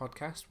on this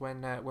podcast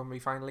when we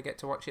finally get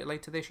to watch it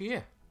later this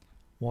year.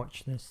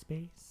 Watch this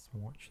space.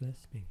 Watch this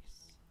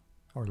space.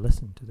 Or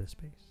listen to this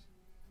space.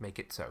 Make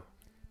it so.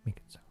 Make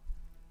it so.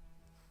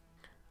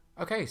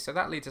 Okay, so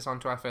that leads us on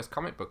to our first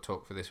comic book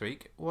talk for this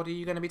week. What are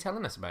you going to be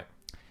telling us about?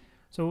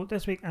 So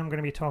this week I'm going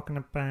to be talking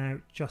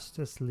about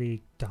Justice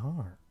League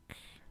Dark.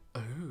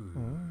 Oh,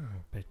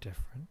 a bit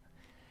different.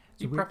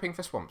 So you prepping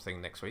for Swamp Thing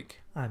next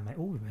week? I might.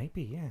 Oh, it might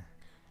be, yeah.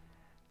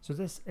 So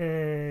this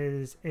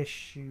is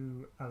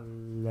issue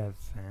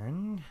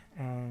 11,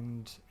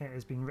 and it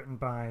has been written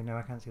by, now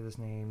I can't say this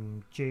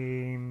name,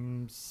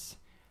 James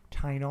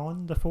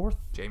Tynion the Fourth.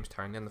 James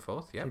Tynion the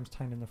Fourth, yeah. James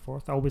Tynion the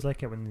Fourth. I always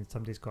like it when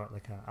somebody's got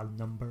like a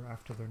number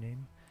after their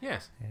name.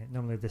 Yes.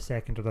 Normally the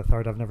second or the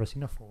third. I've never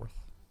seen a fourth.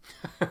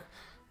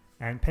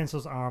 And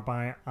pencils are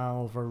by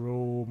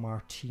Alvaro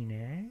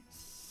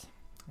Martinez.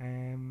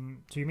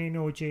 So you may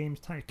know James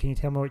Tynion. Can you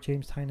tell me what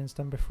James Tynion's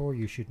done before?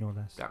 You should know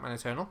this. Batman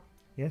Eternal.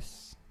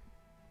 Yes.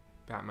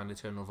 Batman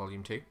Eternal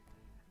Volume 2.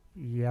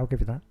 Yeah, I'll give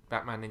you that.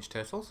 Batman Ninja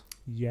Turtles.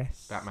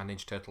 Yes. Batman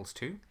Ninja Turtles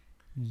 2.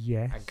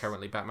 Yes. And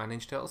currently Batman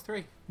Ninja Turtles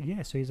 3.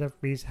 Yeah, so he's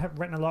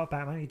written a lot of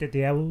Batman. He did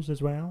the Owls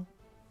as well.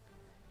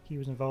 He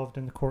was involved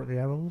in the Court of the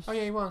Owls. Oh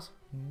yeah, he was.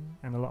 Yeah,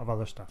 and a lot of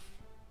other stuff.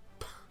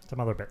 Some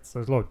other bits.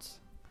 There's loads.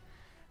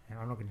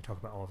 I'm not going to talk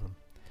about all of them.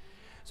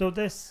 So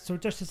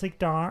Justice League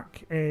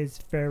Dark is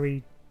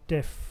very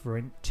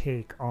different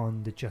take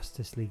on the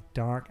Justice League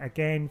Dark.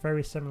 Again,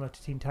 very similar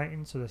to Teen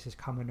Titans. So this is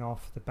coming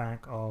off the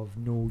back of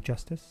No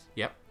Justice.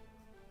 Yep.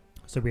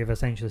 So we have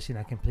essentially seen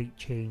a complete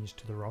change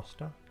to the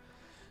roster.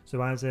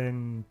 So as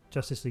in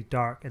Justice League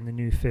Dark in the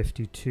New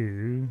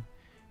 52,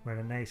 we had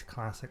a nice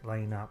classic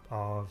lineup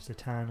of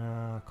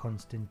Zatanna,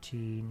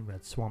 Constantine, we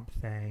had Swamp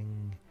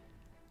Thing,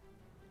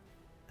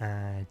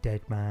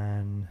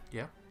 Deadman,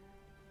 yeah,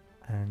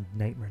 and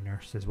Nightmare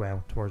Nurse as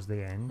well towards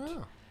the end.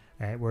 Oh.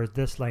 Whereas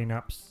this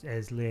lineup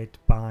is led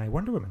by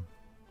Wonder Woman.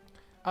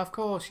 Of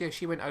course, yeah,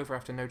 she went over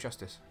after No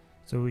Justice.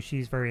 So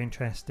she's very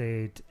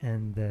interested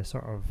in the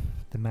sort of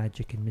the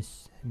magic and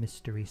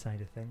mystery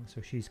side of things.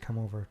 So she's come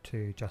over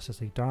to Justice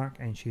League Dark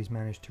and she's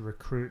managed to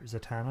recruit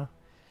Zatanna.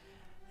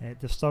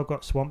 They've still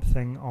got Swamp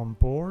Thing on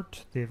board.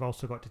 They've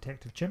also got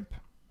Detective Chimp.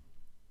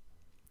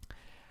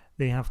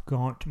 They have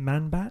got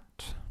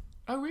Man-Bat.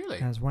 Oh, really?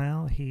 As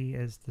well. He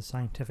is the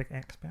scientific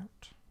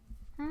expert.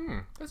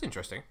 That's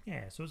interesting.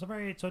 Yeah, so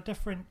it's a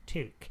different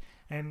take.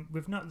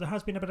 There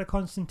has been a bit of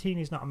Constantine.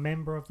 He's not a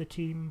member of the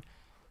team,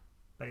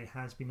 but he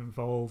has been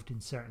involved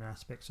in certain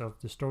aspects of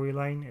the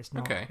storyline. It's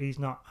not. Okay. He's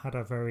not had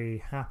a very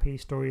happy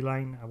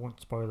storyline. I won't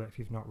spoil it if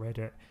you've not read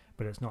it,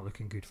 but it's not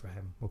looking good for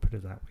him. We'll put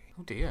it that way.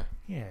 Oh dear.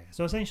 Yeah.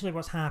 So essentially,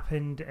 what's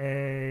happened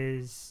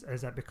is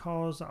that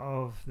because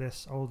of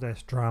all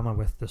this drama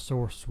with the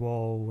Source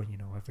Wall,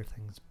 and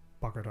everything's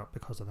buggered up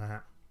because of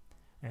that.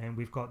 And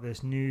we've got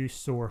this new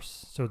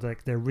source, so the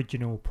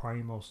original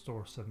primal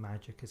source of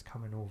magic is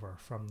coming over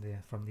from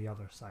the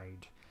other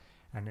side,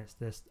 and it's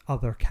this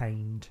other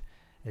kind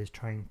is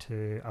trying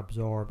to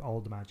absorb all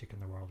the magic in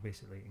the world,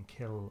 basically, and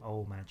kill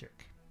all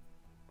magic.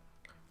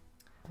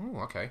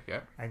 Oh, okay,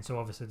 yeah. And so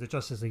obviously the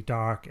Justice League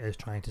Dark is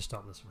trying to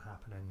stop this from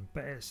happening,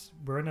 but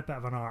we're in a bit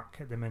of an arc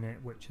at the minute,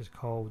 which is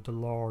called the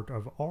Lord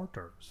of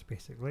Orders,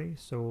 basically.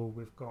 So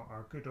we've got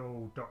our good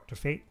old Dr.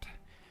 Fate,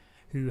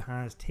 who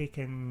has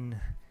taken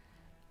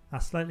a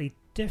slightly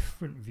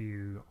different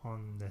view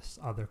on this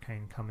other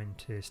kind coming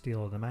to steal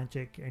all the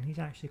magic, and he's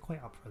actually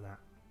quite up for that.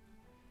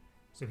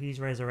 So he's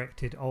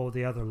resurrected all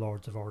the other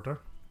Lords of Order.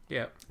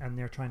 Yeah. And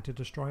they're trying to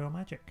destroy all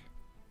magic.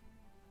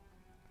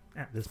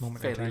 At this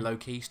moment in time. Fairly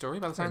low-key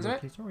story by the sounds of it.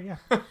 Low-key story,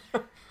 yeah.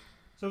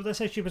 So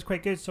this issue was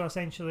quite good. So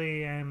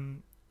essentially,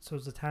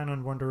 Zatanna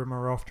and Wonder Woman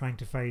are off trying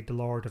to fight the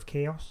Lord of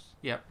Chaos.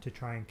 Yep. To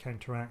try and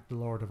counteract the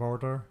Lord of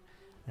Order.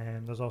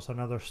 And there's also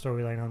another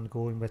storyline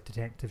ongoing with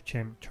Detective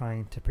Chimp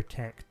trying to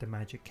protect the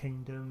Magic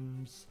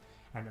Kingdoms,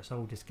 and it's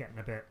all just getting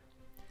a bit...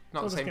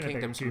 Not the same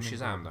kingdoms from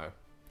Shazam, though.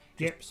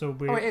 Yep. So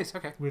Oh, it is.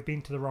 Okay. we've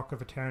been to the Rock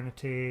of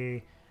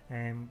Eternity.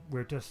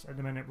 We're just at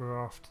the minute we're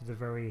off to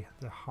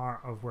the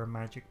heart of where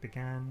magic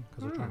began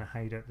because we're trying to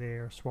hide it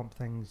there. Swamp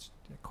Thing's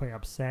quite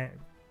upset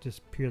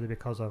just purely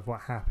because of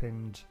what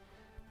happened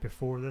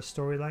before this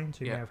storyline.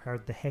 So you may have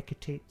heard the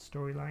Hecate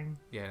storyline.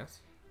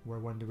 Yes. Where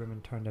Wonder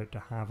Woman turned out to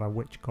have a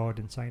witch god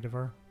inside of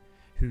her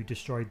who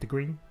destroyed the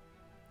green.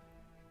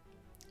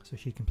 So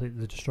she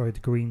completely destroyed the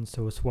green,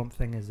 so Swamp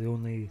Thing is the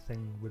only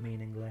thing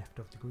remaining left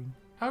of the green.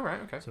 Oh,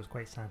 right, okay. So it's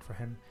quite sad for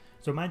him.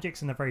 So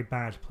magic's in a very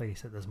bad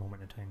place at this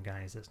moment in time,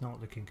 guys. It's not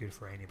looking good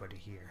for anybody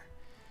here.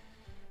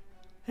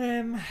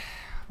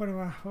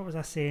 What was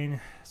I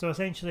saying? So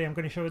essentially I'm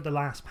going to show you the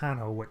last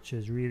panel, which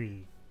is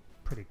really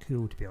pretty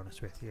cool, to be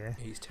honest with you.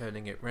 He's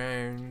turning it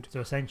round. So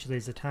essentially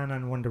Zatanna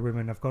and Wonder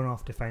Woman have gone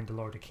off to find the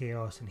Lord of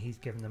Chaos, and he's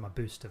given them a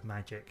boost of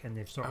magic, and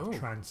they've sort of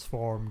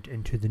transformed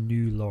into the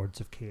new Lords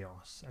of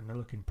Chaos, and they're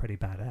looking pretty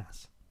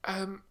badass.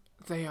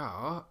 They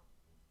are.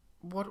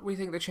 What do we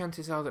think the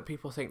chances are that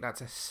people think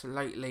that's a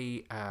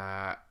slightly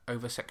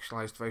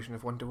over-sexualized version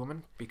of Wonder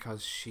Woman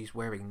because she's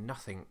wearing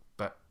nothing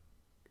but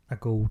a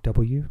gold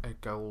W? A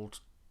gold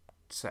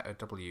set of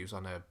W's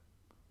on her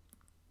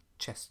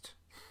chest.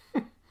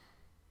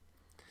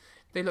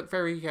 They look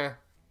very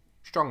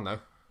strong, though.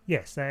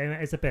 Yes,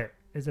 it's a bit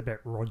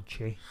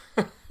raunchy,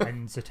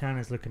 and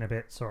Zatanna's looking a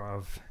bit sort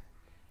of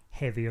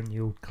heavy on the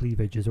old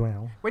cleavage as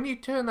well. When you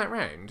turn that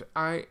round,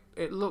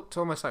 it looked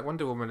almost like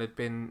Wonder Woman had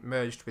been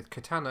merged with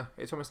Katana.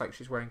 It's almost like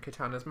she's wearing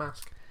Katana's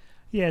mask.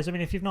 Yes, I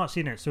mean, if you've not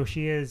seen it,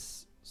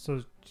 she's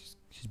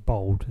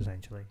bald,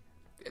 essentially.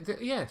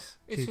 Yes,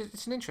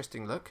 it's an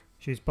interesting look.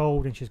 She's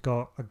bald and she's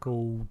got a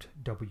gold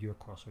W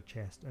across her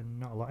chest and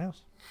not a lot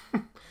else.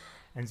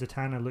 And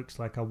Zatanna looks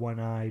like a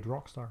one-eyed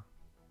rock star.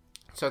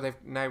 So they've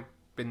now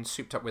been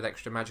souped up with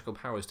extra magical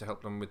powers to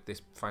help them with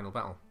this final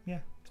battle.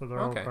 Yeah, so they're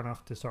all going to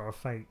have to sort of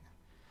fight.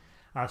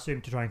 I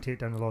assume to try and take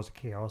down the Lords of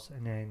Chaos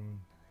and then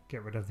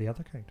get rid of the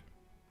other kind.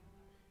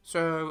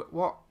 So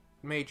what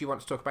made you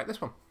want to talk about this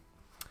one?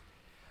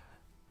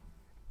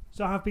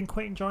 So I've been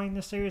quite enjoying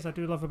this series. I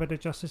do love a bit of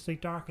Justice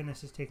League Dark, and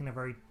this is taking a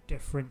very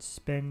different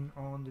spin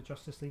on the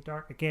Justice League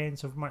Dark. Again,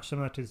 so much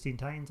similar to the Teen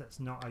Titans, it's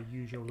not a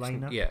usual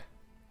lineup. Yeah.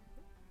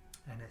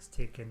 And it's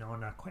taken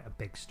on quite a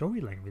big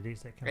storyline with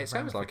these kind of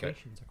like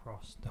ramifications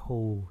across the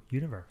whole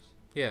universe.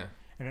 Yeah.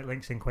 And it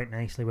links in quite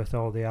nicely with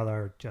all the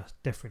other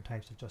just different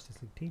types of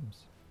Justice League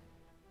teams.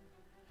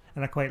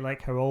 And I quite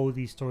like how all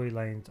these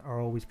storylines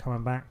are always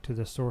coming back to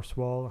the source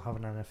wall,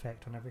 having an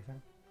effect on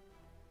everything.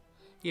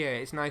 Yeah,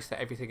 it's nice that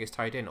everything is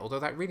tied in, although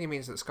that really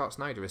means that Scott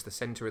Snyder is the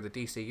centre of the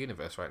DC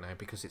universe right now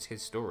because it's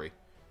his story.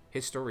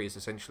 His story is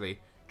essentially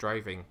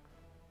driving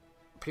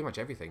pretty much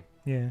everything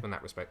in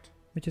that respect.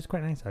 Which is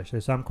quite nice, actually.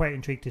 So I'm quite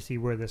intrigued to see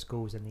where this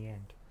goes in the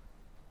end.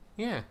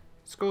 Yeah.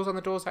 Scores on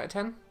the doors out of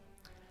 10?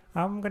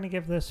 I'm going to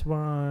give this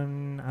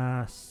one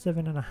a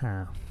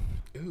 7.5.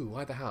 Ooh,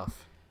 why the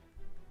half?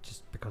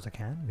 Just because I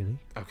can, really.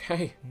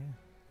 Okay.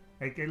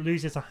 Yeah. It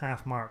loses a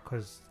half mark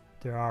because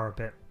they are a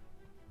bit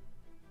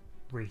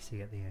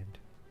racy at the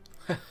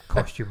end.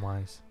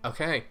 Costume-wise.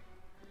 Okay.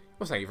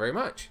 Well, thank you very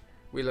much.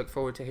 We look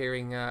forward to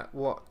hearing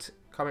what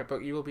comic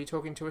book you will be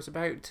talking to us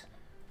about.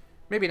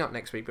 Maybe not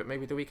next week, but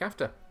maybe the week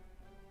after.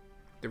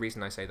 The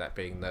reason I say that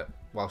being that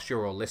whilst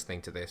you're all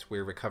listening to this,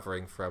 we're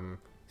recovering from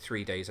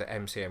 3 days at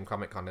MCM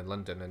Comic Con in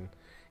London, and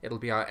it'll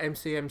be our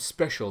MCM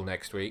special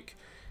next week.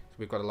 So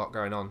we've got a lot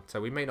going on,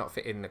 so we may not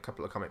fit in a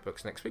couple of comic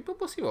books next week,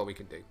 but we'll see what we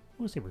can do.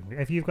 We'll see what we can do.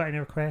 If you've got any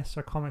requests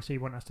or comics that you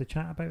want us to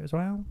chat about as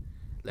well,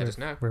 let us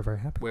know. We're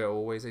very happy. We're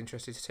always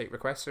interested to take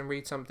requests and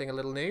read something a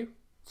little new.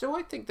 So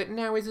I think that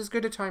now is as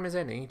good a time as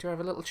any to have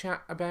a little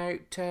chat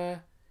about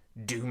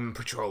Doom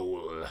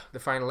Patrol, the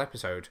final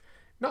episode.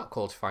 Not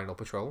called Final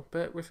Patrol,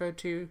 but referred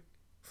to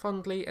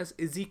fondly as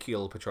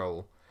Ezekiel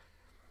Patrol.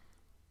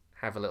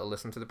 Have a little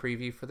listen to the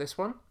preview for this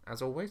one,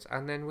 as always,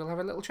 and then we'll have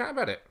a little chat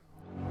about it.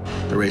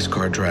 The race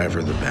car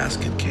driver, the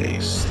basket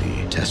case,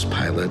 the test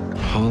pilot,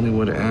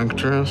 Hollywood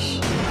actress,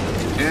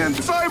 and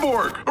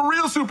Cyborg, a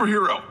real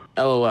superhero.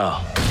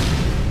 LOL.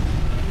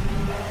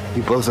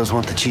 You both of us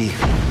want the chief.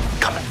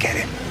 Come and get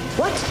him.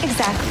 What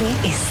exactly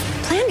is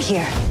the plan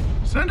here?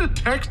 Send a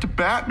text to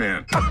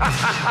Batman.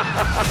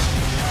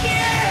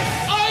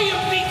 Yes! I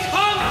have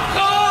become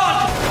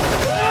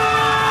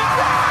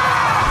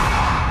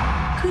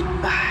God!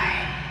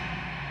 Goodbye.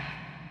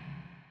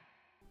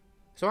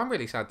 So I'm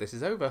really sad this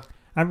is over.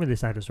 I'm really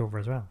sad it's over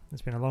as well.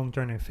 It's been a long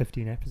journey of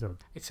 15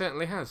 episodes. It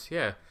certainly has,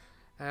 yeah.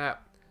 I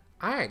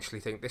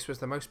actually think this was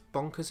the most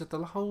bonkers of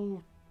the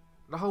whole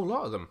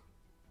lot of them.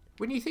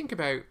 When you think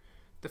about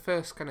the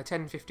first kind of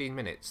 10-15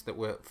 minutes that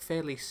were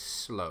fairly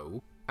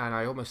slow, and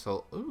I almost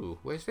thought, ooh,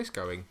 where's this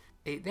going?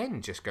 It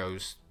then just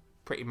goes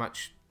pretty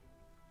much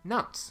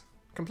nuts.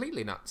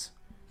 Completely nuts.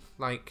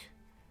 Like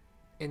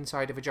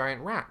inside of a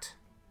giant rat.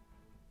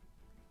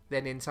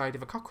 Then inside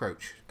of a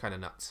cockroach kind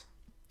of nuts.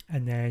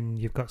 And then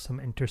you've got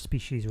some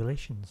interspecies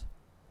relations.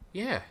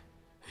 Yeah.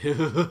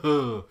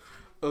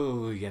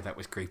 Oh, yeah, that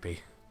was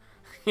creepy.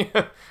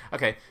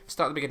 Okay,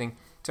 start at the beginning.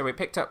 So we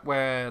picked up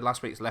where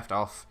last week's left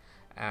off.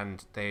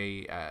 and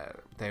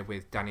they're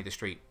with Danny the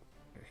Street,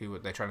 who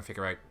they're trying to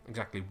figure out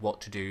exactly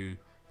what to do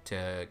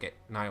to get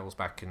Niles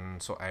back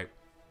and sort out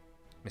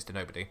Mr.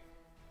 Nobody.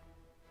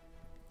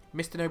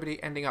 Mr.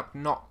 Nobody ending up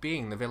not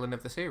being the villain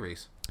of the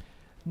series.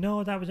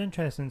 No, that was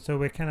interesting. So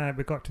we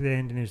got to the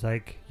end and he was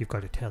like, "You've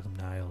got to tell them,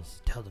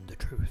 Niles. Tell them the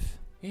truth."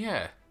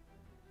 Yeah.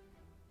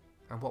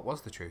 And what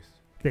was the truth?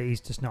 That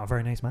he's just not a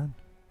very nice man.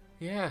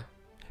 Yeah.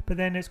 But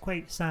then it's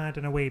quite sad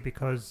in a way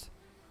because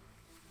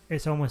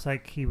it's almost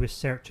like he was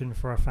searching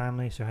for a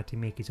family, so he had to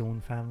make his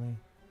own family.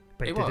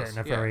 But he did it in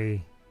a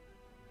very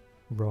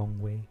wrong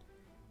way.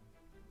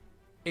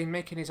 In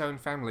making his own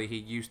family, he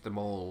used them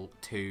all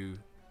to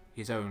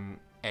his own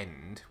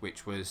end,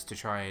 which was to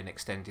try and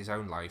extend his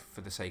own life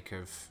for the sake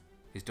of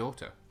his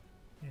daughter.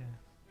 Yeah.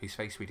 Whose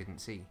face we didn't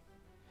see.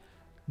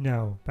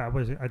 No, but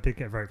I did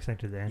get very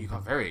excited at the end. You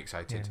got very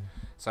excited.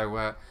 Yeah.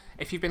 So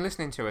if you've been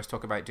listening to us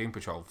talk about Doom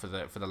Patrol for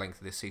the length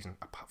of this season,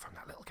 apart from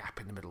that little gap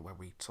in the middle where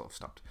we sort of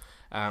stopped,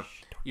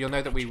 you'll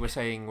know that we were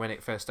saying when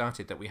it first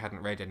started that we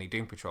hadn't read any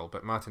Doom Patrol,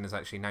 but Martin has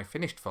actually now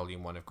finished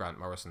Volume 1 of Grant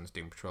Morrison's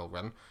Doom Patrol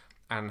run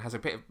and has a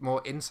bit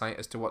more insight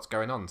as to what's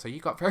going on. So you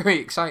got very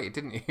excited,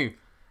 didn't you?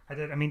 I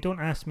did. I mean, don't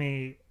ask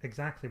me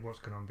exactly what's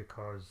going on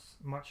because,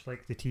 much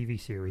like the TV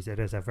series, it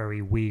is a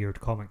very weird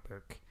comic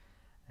book.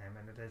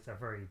 And it is a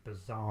very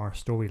bizarre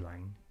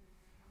storyline.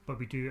 But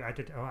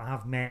I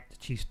have met the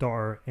Chief's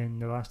daughter in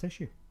the last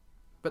issue.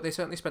 But they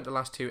certainly spent the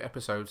last 2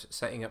 episodes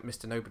setting up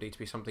Mr. Nobody to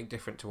be something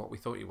different to what we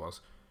thought he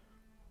was.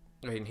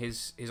 I mean,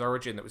 his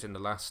origin that was in the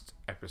last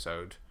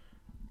episode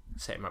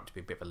set him up to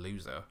be a bit of a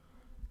loser.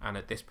 And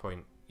at this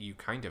point, you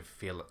kind of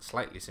feel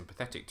slightly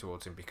sympathetic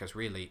towards him because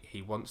really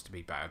he wants to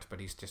be bad,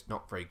 but he's just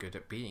not very good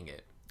at being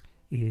it.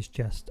 He is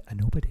just a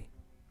nobody.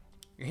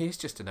 He is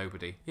just a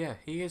nobody. Yeah,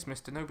 he is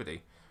Mr.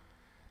 Nobody.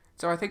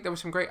 So I think there was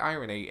some great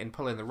irony in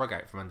pulling the rug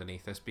out from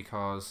underneath us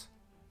because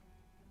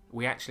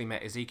we actually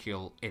met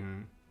Ezekiel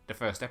in the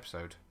first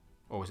episode,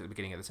 or was it the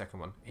beginning of the second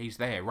one? He's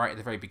there right at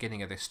the very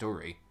beginning of this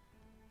story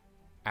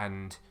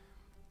and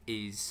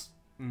is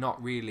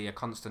not really a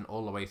constant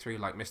all the way through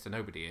like Mr.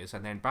 Nobody is,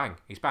 and then bang,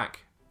 he's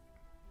back.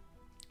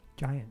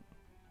 Giant.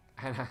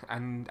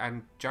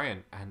 And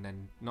giant, and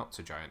then not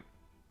so giant.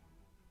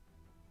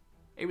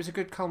 It was a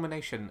good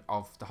culmination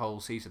of the whole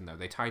season though.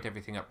 They tied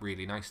everything up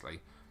really nicely.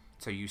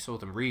 So you saw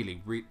them really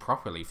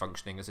properly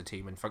functioning as a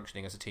team and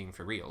functioning as a team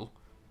for real.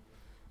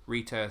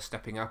 Rita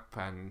stepping up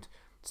and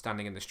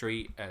standing in the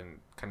street and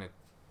kind of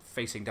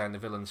facing down the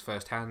villains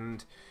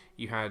firsthand.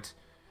 You had...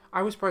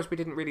 I was surprised we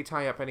didn't really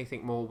tie up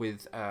anything more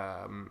with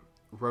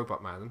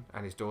Robot Man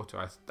and his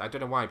daughter. I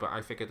don't know why, but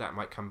I figured that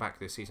might come back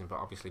this season, but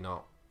obviously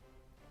not.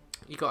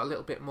 You got a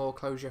little bit more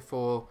closure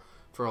for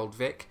old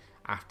Vic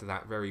after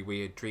that very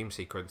weird dream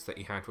sequence that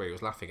he had where he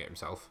was laughing at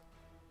himself.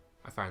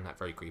 I found that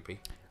very creepy.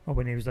 Oh,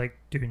 when he was like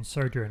doing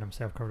surgery on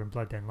himself covered in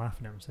blood then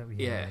laughing at himself.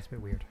 Yeah, it's a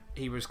bit weird.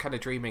 He was kind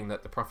of dreaming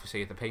that the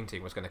prophecy of the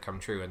painting was going to come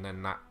true, and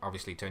then that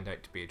obviously turned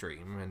out to be a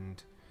dream,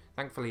 and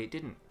thankfully it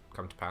didn't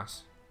come to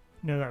pass.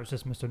 No, that was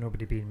just Mr.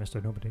 Nobody being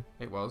Mr. Nobody.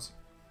 It was.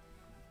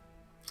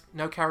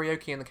 No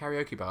karaoke in the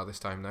karaoke bar this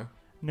time, though.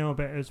 No,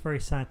 but it was a very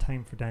sad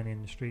time for Danny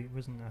in the street. It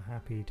wasn't a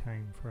happy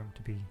time for him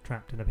to be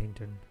trapped in a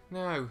painting.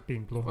 No,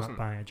 being blown up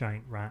by a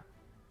giant rat,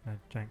 a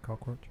giant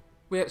cockroach.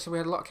 We had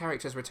a lot of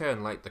characters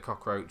return, like the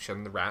cockroach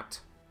and the rat,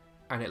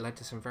 and it led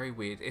to some very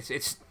weird...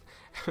 It's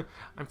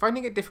I'm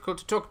finding it difficult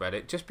to talk about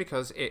it just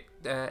because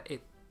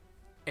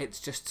it's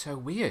just so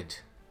weird.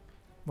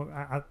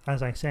 Well,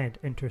 as I said,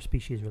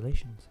 interspecies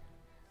relations.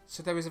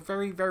 So there was a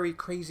very, very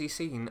crazy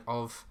scene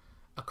of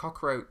a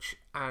cockroach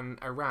and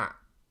a rat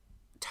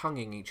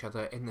tonguing each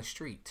other in the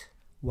street.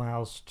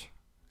 Whilst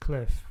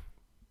Cliff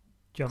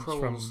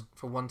jumps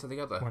from one to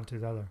the other. One to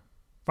the other.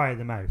 Via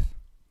the mouth.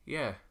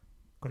 Yeah.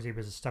 Because he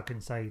was stuck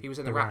inside. He was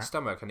in the rat's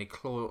stomach and he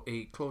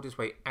clawed his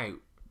way out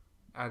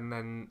and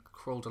then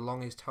crawled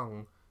along his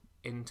tongue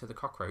into the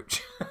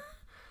cockroach.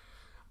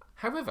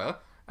 However,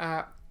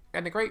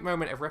 in a great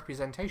moment of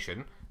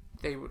representation,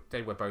 they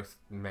were both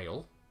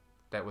male.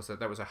 There was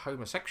a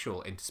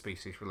homosexual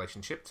interspecies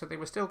relationship, so they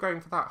were still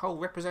going for that whole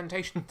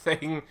representation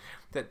thing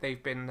that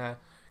they've been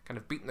kind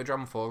of beating the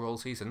drum for all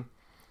season.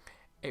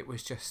 It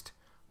was just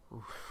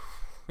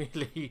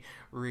really,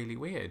 really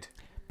weird.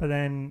 But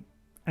then,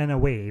 in a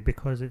way,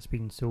 because it's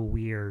been so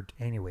weird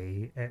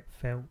anyway, it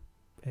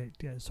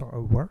sort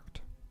of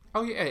worked.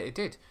 Oh yeah, it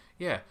did.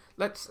 Yeah.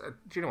 Let's.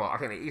 Do you know what? I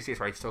think the easiest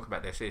way to talk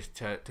about this is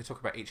to talk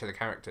about each of the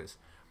characters.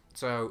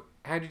 So,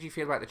 how did you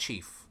feel about the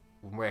Chief,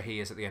 where he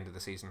is at the end of the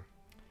season?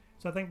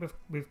 So I think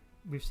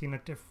we've seen a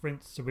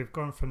difference. So we've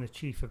gone from the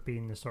Chief of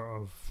being the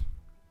sort of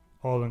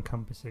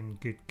all-encompassing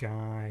good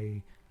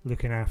guy,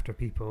 looking after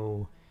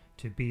people,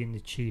 to being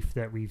the Chief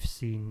that we've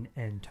seen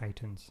in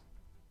Titans.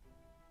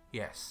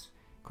 Yes.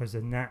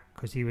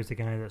 Because he was the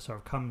guy that sort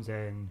of comes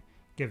in,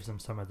 gives them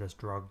some of this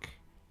drug,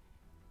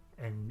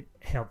 and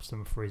helps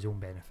them for his own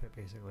benefit,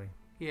 basically.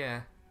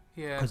 Yeah,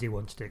 yeah. Because he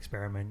wants to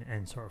experiment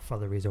and sort of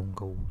further his own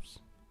goals.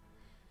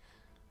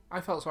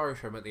 I felt sorry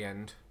for him at the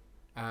end.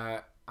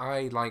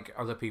 I, like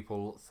other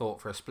people, thought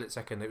for a split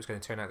second that it was going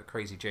to turn out that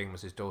Crazy Jane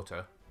was his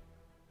daughter.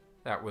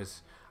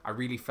 I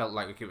really felt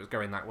like it was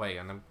going that way,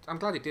 and I'm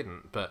glad it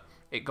didn't, but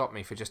it got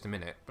me for just a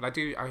minute. But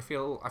I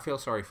feel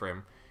sorry for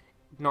him,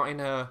 not in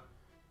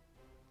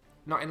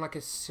like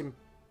a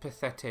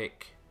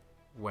sympathetic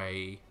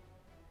way,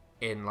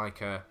 in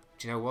like a,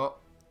 do you know what,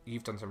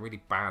 you've done some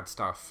really bad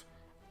stuff,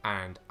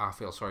 and I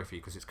feel sorry for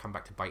you because it's come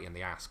back to bite you in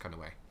the ass kind of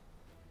way.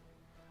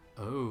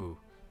 Oh,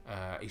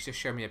 he's just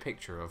shown me a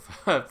picture of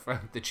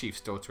the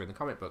Chief's daughter in the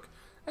comic book.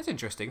 That's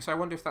interesting. So I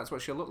wonder if that's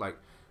what she'll look like.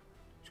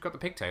 She's got the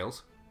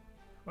pigtails.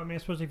 Well, I mean, I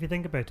suppose if you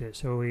think about it,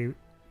 so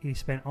he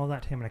spent all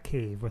that time in a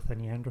cave with a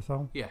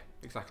Neanderthal. Yeah,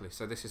 exactly.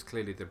 So this is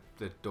clearly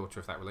the daughter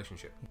of that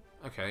relationship.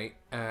 Okay,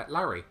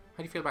 Larry. How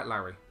do you feel about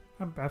Larry?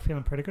 I'm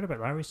feeling pretty good about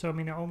Larry. So I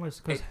mean,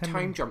 it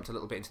time jumped a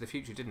little bit into the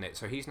future, didn't it?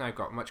 So he's now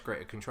got much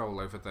greater control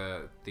over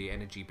the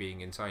energy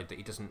being inside, that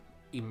he doesn't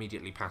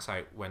immediately pass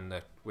out when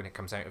it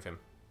comes out of him.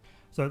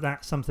 So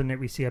that's something that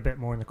we see a bit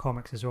more in the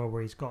comics as well,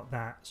 where he's got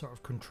that sort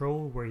of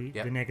control, where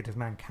the Negative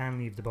Man can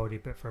leave the body,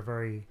 but for a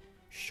very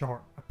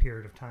short a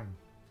period of time.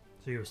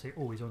 So you'll say,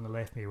 oh, he's only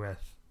left me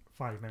with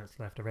 5 minutes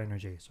left of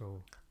energy.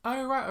 So.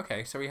 Oh right,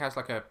 okay. So he has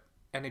like a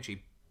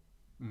energy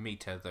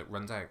meter that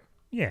runs out.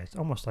 Yeah, it's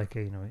almost like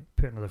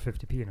put another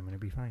 50p in him and it'll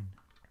be fine.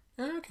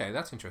 Okay,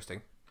 that's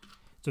interesting.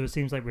 So it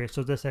seems like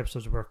this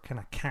episode we're kind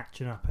of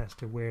catching up as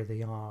to where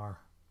they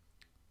are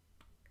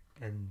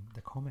in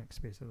the comics,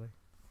 basically.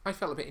 I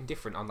felt a bit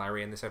indifferent on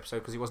Larry in this episode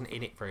because he wasn't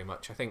in it very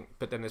much, I think.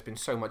 But then there's been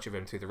so much of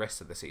him through the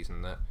rest of the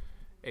season that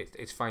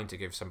it's fine to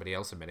give somebody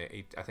else a minute.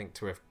 I think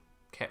to have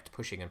kept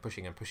pushing and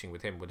pushing and pushing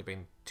with him would have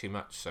been too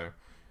much. So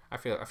I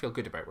feel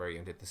good about where he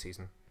ended the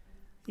season.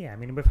 Yeah, I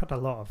mean, we've had a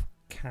lot of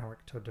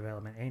character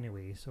development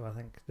anyway, so I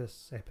think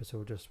this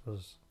episode just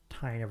was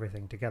tying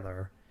everything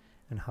together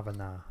and having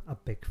a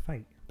big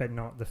fight, but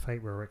not the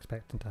fight we were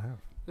expecting to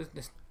have. I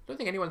don't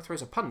think anyone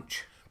throws a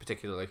punch,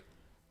 particularly.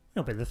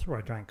 No, but they throw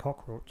a giant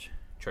cockroach.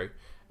 True.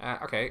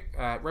 Okay,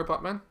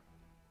 Robot Man?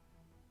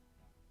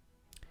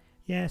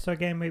 Yeah, so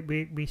again,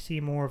 we see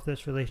more of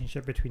this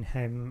relationship between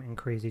him and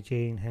Crazy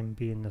Jane, him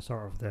being the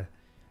sort of the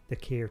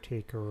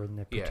caretaker and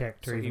the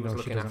protector. Yeah, so he was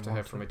looking after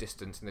her from a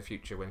distance in the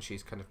future when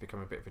she's kind of become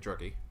a bit of a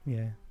druggie.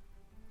 Yeah.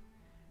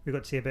 We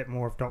got to see a bit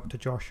more of Dr.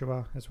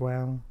 Joshua as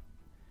well,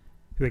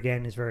 who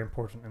again is very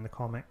important in the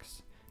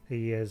comics.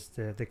 He is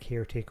the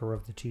caretaker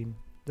of the team,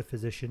 the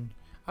physician.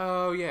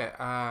 Oh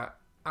yeah,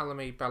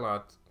 Alamy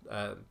Ballard,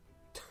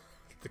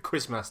 the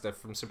Quizmaster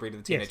from Sabrina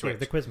the Teenage Witch. Yeah,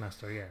 the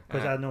Quizmaster, yeah.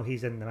 Because I know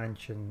he's in the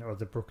mansion or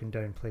the broken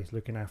down place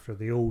looking after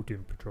the old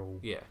Doom Patrol.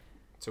 Yeah,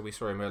 so we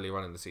saw him earlier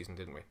on in the season,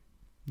 didn't we?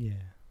 Yeah.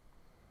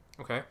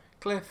 Okay,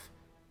 Cliff.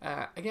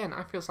 Again,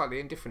 I feel slightly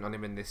indifferent on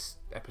him in this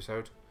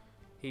episode.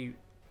 He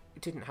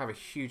didn't have a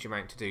huge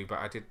amount to do, but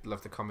I did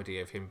love the comedy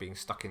of him being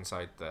stuck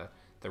inside the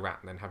rat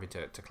and then having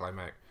to climb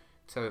out.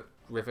 So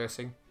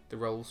reversing the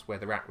roles where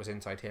the rat was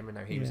inside him and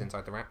now he was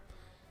inside the rat.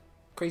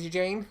 Crazy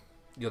Jane.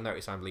 You'll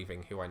notice I'm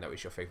leaving who I know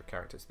is your favourite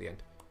character to the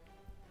end.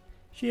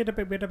 She had a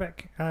bit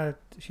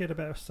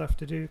of stuff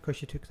to do because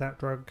she took that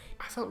drug.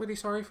 I felt really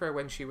sorry for her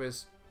when she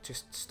was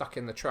just stuck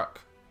in the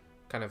truck,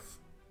 kind of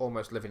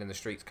almost living in the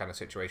streets kind of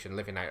situation,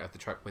 living out of the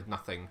truck with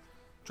nothing,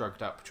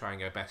 drugged up,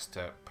 trying her best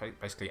to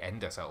basically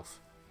end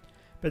herself.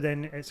 But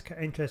then it's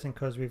interesting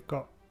because we've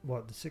got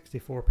the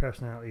 64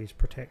 personalities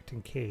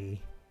protecting Kay.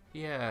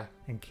 Yeah.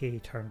 And Kay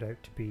turned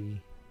out to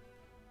be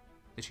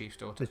the Chief's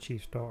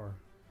daughter.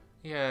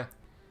 Yeah.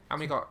 And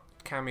we got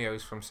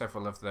cameos from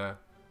several of the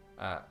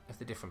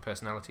different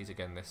personalities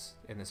again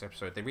in this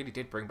episode. They really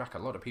did bring back a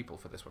lot of people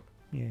for this one.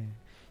 Yeah.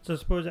 So I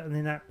suppose, and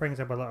then that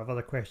brings up a lot of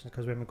other questions,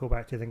 because when we go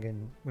back to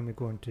thinking, when we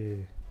go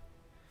into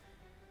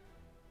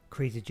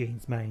Crazy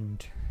Jane's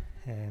mind,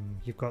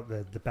 you've got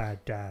the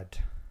bad dad.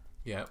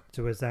 Yeah.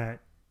 So is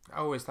that...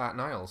 Oh, is that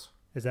Niles?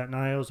 Is that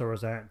Niles, or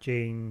is that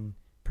Jane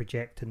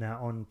projecting that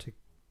on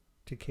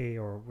to Kay,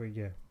 or...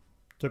 yeah.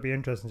 So it'd be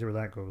interesting to see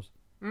where that goes.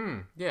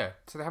 Yeah.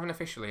 So they haven't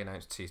officially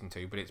announced season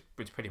 2, but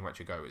it's pretty much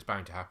a go. It's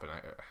bound to happen,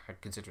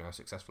 considering how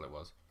successful it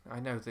was. I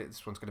know that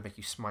this one's going to make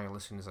you smile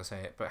as soon as I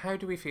say it, but how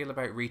do we feel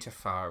about Rita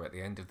Farr at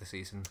the end of the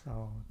season?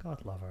 Oh,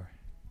 God love her.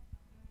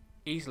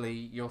 Easily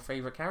your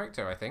favourite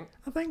character, I think.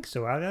 I think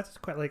so. I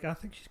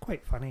think she's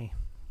quite funny.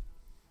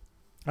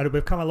 And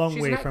we've come a long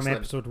way from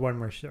episode 1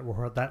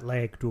 where that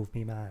leg drove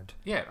me mad.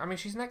 Yeah, I mean,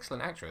 she's an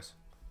excellent actress.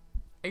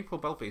 April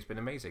Belby's been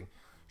amazing.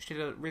 She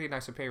did a really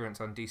nice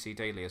appearance on DC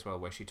Daily as well,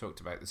 where she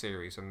talked about the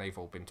series, and they've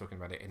all been talking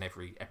about it in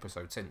every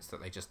episode since,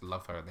 that they just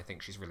love her and they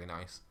think she's really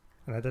nice.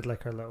 And I did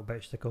like her little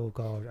bit. She's like, oh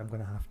God, I'm going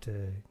to have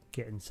to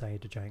get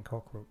inside a giant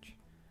cockroach.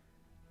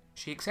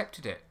 She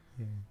accepted it.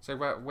 Yeah. So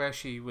where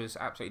she was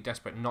absolutely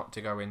desperate not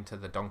to go into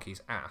the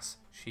donkey's ass,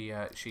 she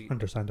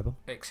understandable,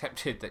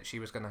 accepted that she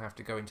was going to have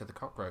to go into the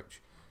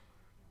cockroach.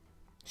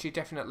 She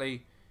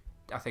definitely,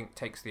 I think,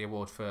 takes the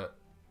award for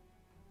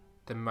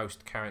the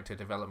most character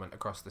development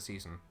across the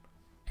season.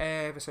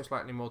 Ever so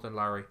slightly more than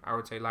Larry. I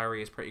would say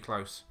Larry is pretty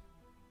close,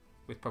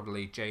 with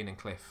probably Jane and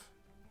Cliff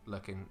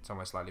lurking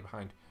somewhere slightly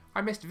behind.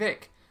 I missed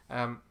Vic.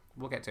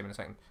 We'll get to him in a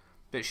second.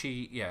 But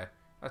I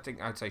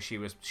think I'd say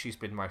she's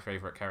been my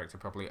favourite character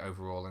probably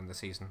overall in the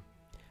season.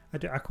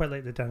 I quite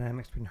like the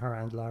dynamics between her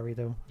and Larry,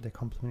 though. They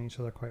complement each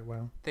other quite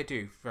well. They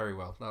do very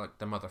well. They're like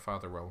the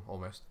mother-father role,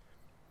 almost.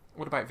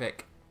 What about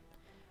Vic?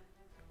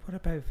 What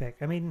about Vic?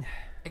 I mean...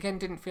 Again,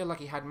 didn't feel like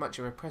he had much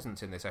of a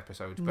presence in this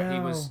episode, but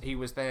he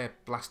was there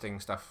blasting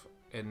stuff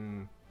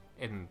in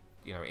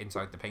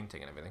inside the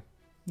painting and everything.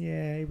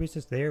 Yeah, he was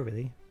just there,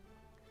 really.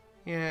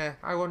 Yeah,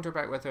 I wonder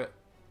about whether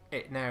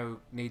it now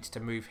needs to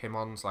move him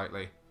on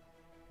slightly.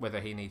 Whether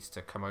he needs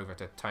to come over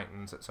to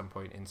Titans at some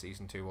point in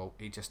Season 2, or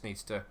he just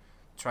needs to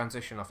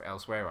transition off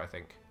elsewhere, I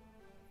think.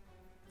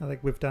 I think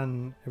we've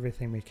done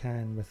everything we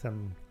can with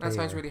him. That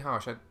sounds really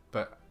harsh,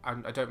 but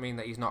I don't mean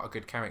that he's not a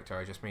good character.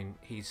 I just mean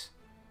he's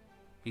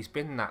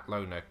been that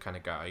loner kind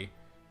of guy.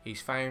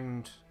 He's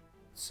found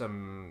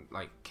some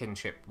like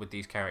kinship with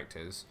these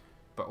characters,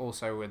 but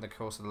also in the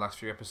course of the last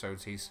few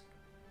episodes, he's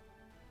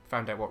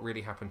found out what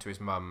really happened to his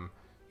mum.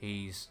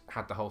 He's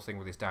had the whole thing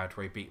with his dad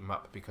where he beat him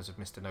up because of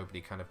Mr.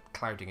 Nobody kind of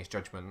clouding his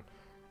judgment,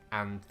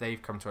 and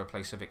they've come to a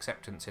place of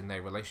acceptance in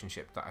their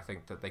relationship that I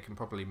think that they can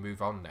probably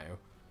move on now.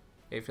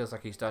 It feels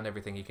like he's done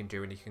everything he can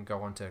do and he can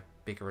go on to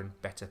bigger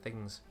and better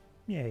things.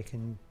 Yeah, he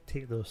can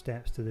take those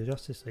steps to the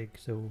Justice League,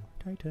 so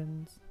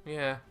Titans.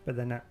 Yeah. But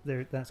then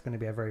that's going to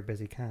be a very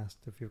busy cast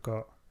if you've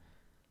got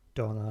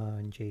Donna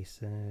and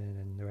Jason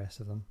and the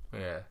rest of them.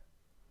 Yeah.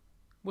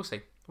 We'll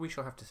see. We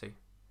shall have to see.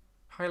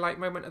 Highlight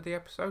moment of the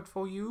episode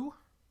for you?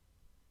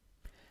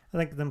 I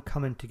think them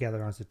coming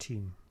together as a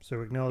team. So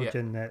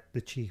acknowledging that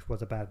the chief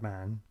was a bad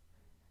man,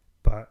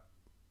 but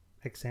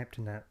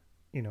accepting that,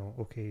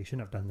 okay, you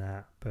shouldn't have done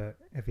that, but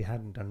if he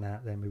hadn't done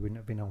that, then we wouldn't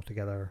have been all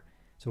together.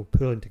 So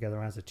pulling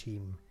together as a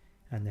team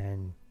and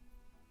then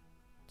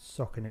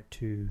socking it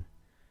to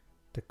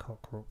the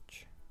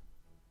cockroach.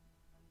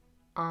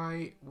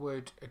 I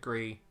would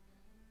agree,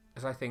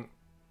 as I think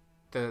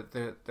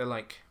the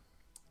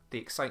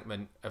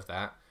excitement of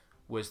that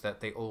was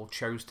that they all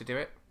chose to do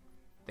it.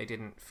 They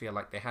didn't feel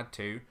like they had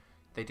to.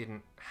 They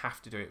didn't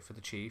have to do it for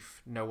the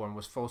chief. No one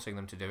was forcing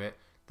them to do it.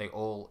 They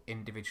all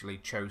individually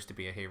chose to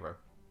be a hero.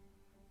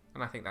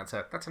 And I think that's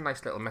a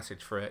nice little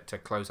message for it to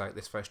close out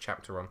this first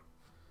chapter on.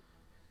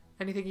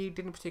 Anything you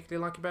didn't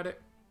particularly like about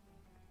it?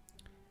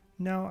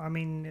 No, I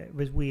mean, it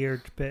was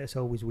weird, but it's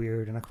always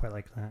weird, and I quite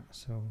like that,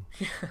 so...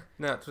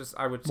 No,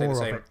 I would say the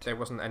same. There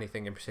wasn't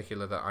anything in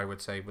particular that I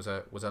would say was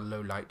a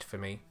low light for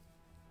me.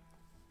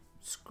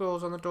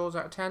 Scores on the doors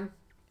out of 10?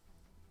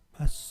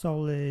 A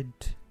solid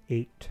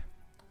 8.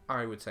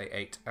 I would say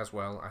 8 as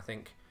well, I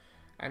think.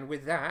 And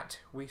with that,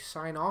 we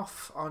sign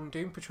off on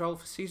Doom Patrol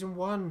for Season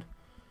 1.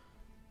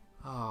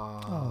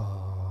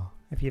 Oh.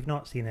 If you've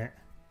not seen it,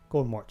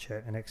 go and watch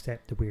it and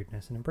accept the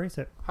weirdness and embrace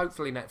it.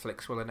 Hopefully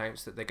Netflix will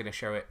announce that they're going to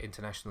show it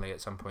internationally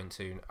at some point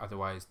soon.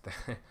 Otherwise,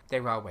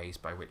 there are ways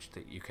by which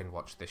that you can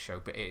watch this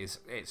show, but it's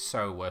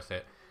so worth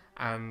it.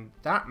 And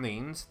that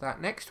means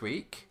that next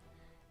week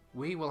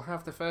we will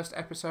have the first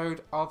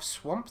episode of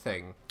Swamp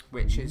Thing,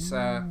 which is,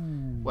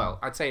 well,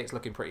 I'd say it's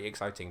looking pretty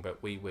exciting,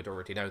 but we would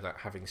already know that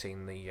having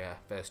seen the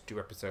first 2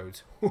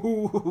 episodes.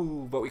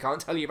 But we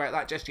can't tell you about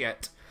that just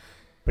yet.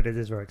 But it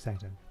is very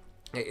exciting.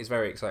 It is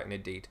very exciting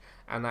indeed.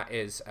 And that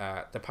is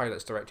the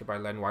pilot's directed by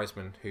Len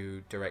Wiseman,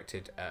 who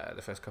directed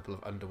the first couple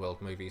of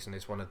Underworld movies and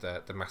is one of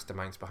the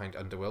masterminds behind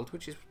Underworld,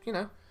 which is,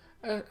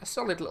 a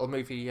solid little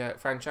movie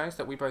franchise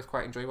that we both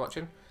quite enjoy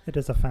watching. It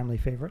is a family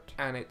favourite.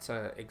 And it's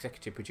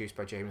executive produced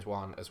by James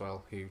Wan as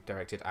well, who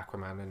directed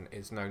Aquaman and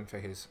is known for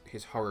his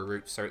horror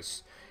roots. So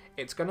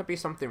it's going to be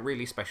something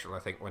really special, I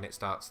think, when it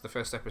starts. The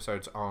first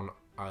episode's on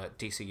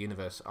DC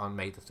Universe on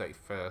May the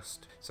 31st,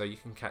 so you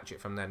can catch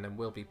it from then, and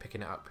we'll be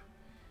picking it up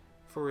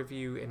for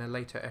review in a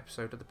later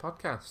episode of the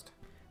podcast.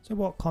 So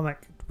what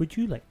comic would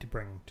you like to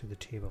bring to the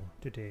table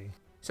today?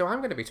 So I'm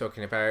going to be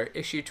talking about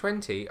issue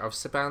 20 of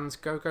Saban's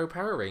Go-Go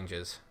Power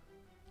Rangers.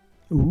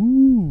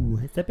 Ooh,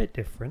 it's a bit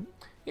different.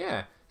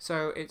 Yeah,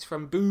 so it's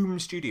from Boom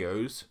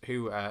Studios,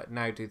 who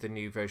now do the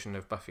new version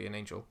of Buffy and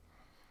Angel.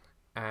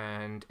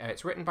 And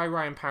it's written by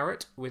Ryan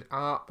Parrott, with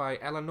art by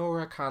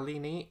Eleonora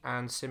Carlini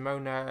and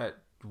Simona...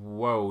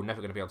 Whoa,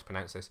 never going to be able to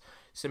pronounce this.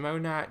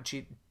 Simona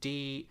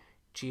Di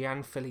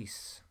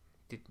Gianfelice.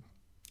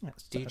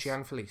 Di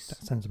Gianfelice.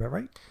 That sounds about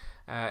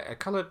right.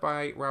 Coloured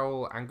by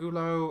Raul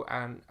Angulo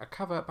and a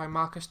cover by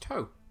Marcus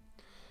Toe.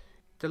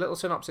 The little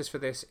synopsis for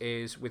this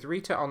is, with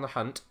Rita on the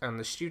hunt and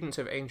the students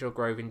of Angel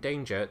Grove in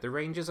danger, the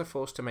Rangers are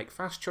forced to make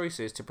fast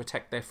choices to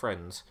protect their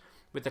friends.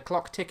 With the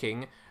clock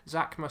ticking,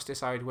 Zack must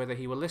decide whether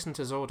he will listen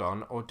to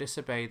Zordon or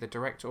disobey the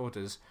direct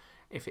orders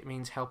if it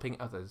means helping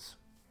others.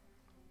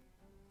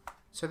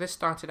 So this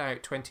started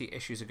out 20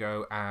 issues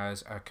ago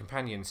as a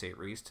companion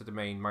series to the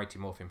main Mighty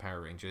Morphin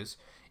Power Rangers.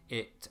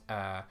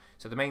 So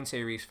the main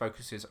series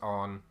focuses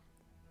on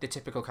the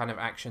typical kind of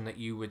action that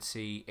you would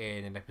see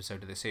in an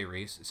episode of the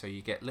series. So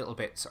you get little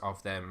bits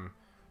of them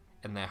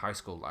in their high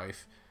school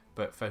life,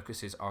 but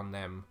focuses on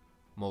them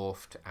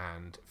morphed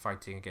and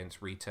fighting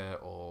against Rita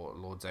or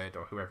Lord Zed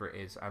or whoever it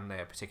is and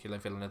their particular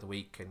villain of the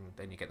week, and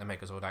then you get the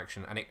Megazord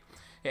action, and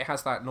it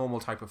has that normal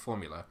type of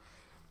formula.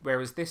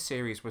 Whereas this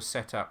series was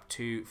set up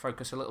to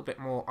focus a little bit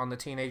more on the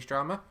teenage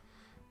drama,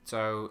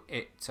 So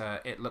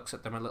it looks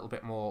at them a little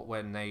bit more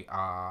when they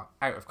are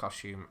out of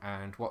costume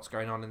and what's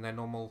going on in their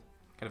normal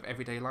kind of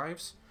everyday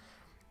lives.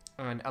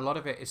 And a lot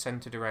of it is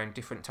centered around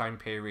different time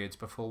periods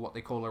before what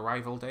they call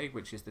Arrival Day,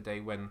 which is the day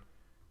when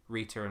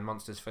Rita and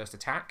monsters first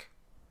attack.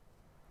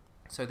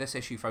 So this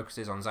issue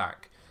focuses on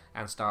Zack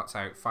and starts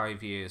out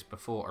 5 years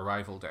before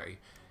Arrival Day.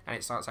 And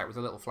it starts out with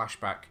a little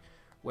flashback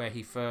where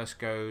he first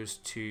goes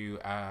to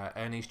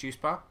Ernie's juice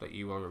bar that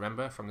you will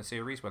remember from the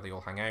series, where they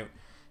all hang out.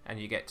 And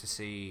you get to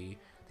see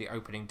the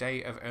opening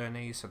day of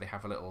Ernie's, so they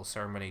have a little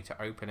ceremony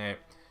to open it.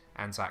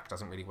 And Zack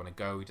doesn't really want to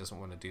go, he doesn't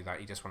want to do that,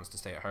 he just wants to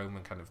stay at home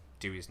and kind of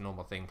do his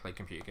normal thing, play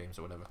computer games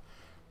or whatever.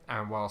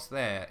 And whilst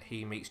there,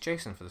 he meets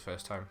Jason for the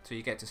first time. So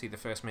you get to see the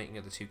first meeting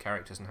of the two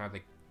characters and how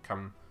they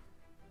come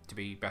to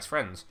be best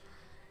friends.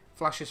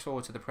 Flashes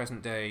forward to the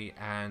present day,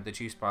 and the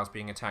juice bar's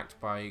being attacked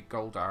by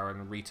Goldar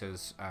and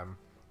Rita's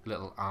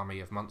little army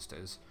of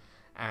monsters.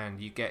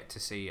 And you get to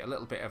see a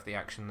little bit of the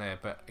action there,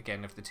 but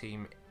again of the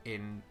team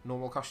in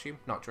normal costume,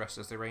 not dressed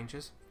as the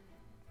Rangers.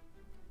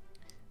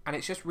 And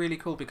it's just really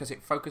cool because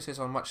it focuses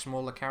on much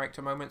smaller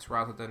character moments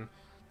rather than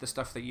the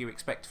stuff that you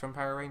expect from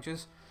Power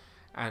Rangers.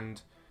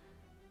 And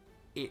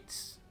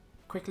it's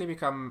quickly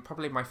become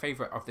probably my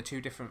favourite of the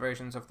two different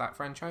versions of that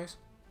franchise.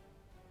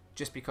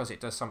 Just because it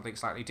does something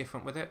slightly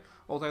different with it.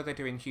 Although they're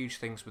doing huge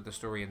things with the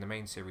story in the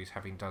main series,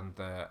 having done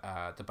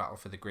the Battle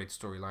for the Grid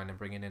storyline and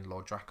bringing in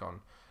Lord Drakon.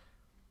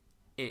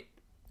 It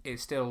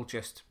is still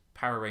just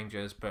Power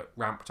Rangers but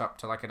ramped up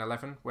to like an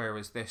 11,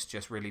 whereas this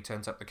just really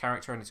turns up the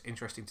character, and it's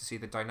interesting to see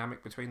the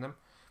dynamic between them.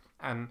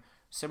 And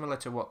similar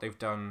to what they've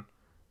done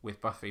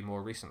with Buffy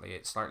more recently,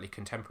 it's slightly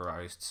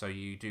contemporized, so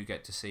you do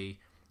get to see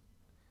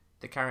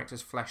the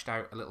characters fleshed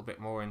out a little bit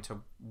more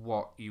into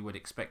what you would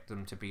expect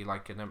them to be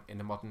like in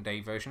a modern day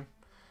version.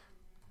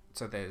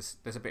 So there's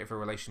a bit of a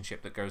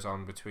relationship that goes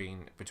on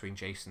between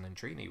Jason and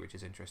Trini, which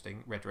is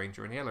interesting, Red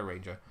Ranger and Yellow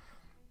Ranger.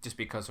 Just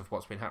because of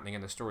what's been happening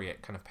in the story,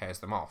 it kind of pairs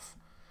them off.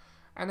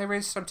 And there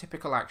is some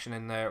typical action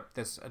in there.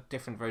 There's a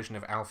different version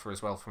of Alpha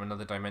as well from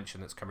another dimension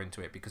that's come into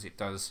it, because it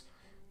does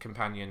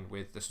companion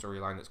with the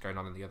storyline that's going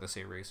on in the other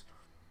series.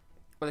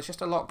 But there's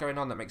just a lot going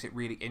on that makes it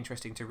really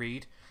interesting to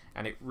read,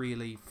 and it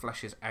really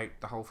fleshes out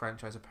the whole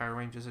franchise of Power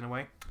Rangers in a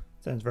way.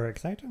 Sounds very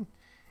exciting.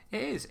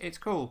 It is. It's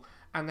cool.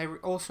 And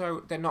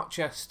they're not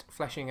just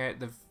fleshing out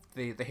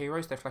the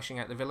heroes, they're fleshing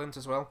out the villains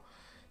as well.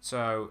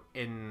 So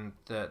in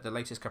the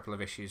latest couple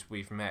of issues,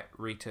 we've met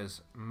Rita's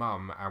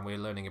mum, and we're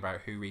learning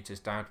about who Rita's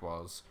dad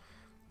was.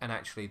 And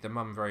actually, the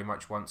mum very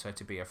much wants her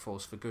to be a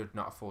force for good,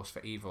 not a force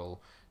for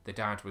evil. The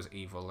dad was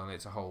evil, and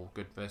it's a whole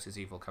good versus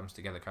evil comes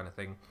together kind of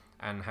thing.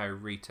 And how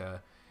Rita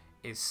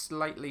is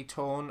slightly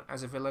torn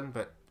as a villain,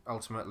 but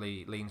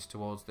ultimately leans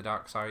towards the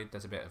dark side.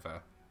 There's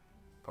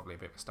probably a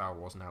bit of a Star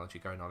Wars analogy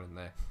going on in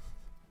there.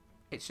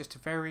 It's just a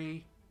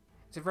very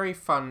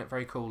fun,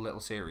 very cool little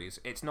series.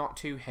 It's not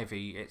too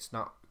heavy. It's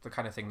not the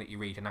kind of thing that you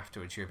read and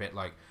afterwards you're a bit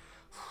like,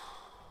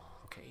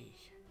 okay,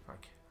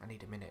 like I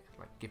need a minute,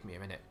 like give me a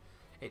minute.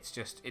 It's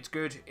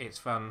good, it's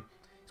fun,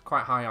 it's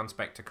quite high on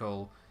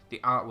spectacle. The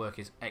artwork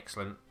is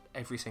excellent.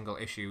 Every single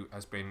issue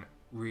has been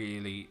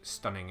really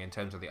stunning in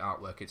terms of the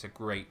artwork. It's a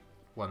great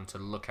one to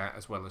look at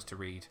as well as to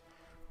read.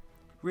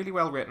 Really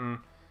well written.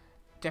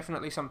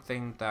 Definitely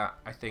something that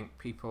I think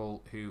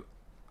people who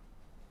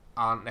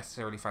aren't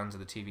necessarily fans of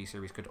the TV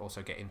series could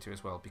also get into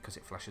as well, because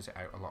it fleshes it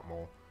out a lot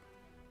more.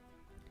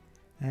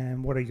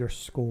 And what are your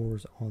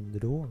scores on the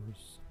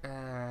doors?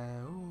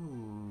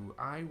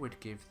 I would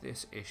give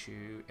this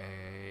issue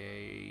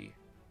a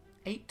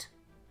 8.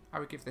 I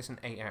would give this an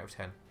 8 out of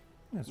 10.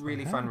 That's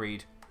really fun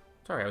read.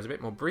 Sorry, I was a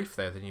bit more brief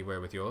there than you were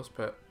with yours,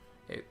 but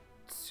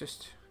it's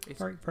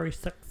very, very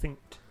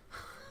succinct.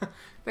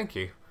 Thank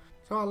you.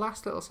 So our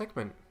last little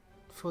segment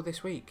for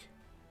this week.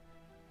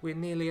 We're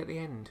nearly at the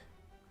end.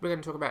 We're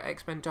going to talk about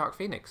X-Men Dark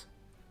Phoenix,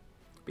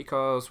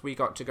 because we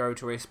got to go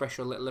to a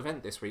special little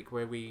event this week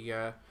where we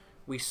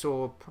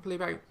saw probably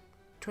about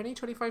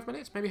 20-25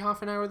 minutes, maybe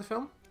half an hour of the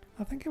film.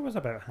 I think it was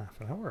about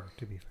half an hour,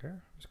 to be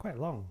fair. It was quite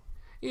long.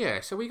 Yeah,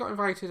 so we got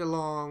invited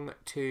along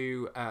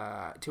to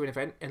an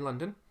event in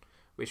London,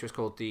 which was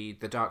called the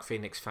Dark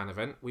Phoenix fan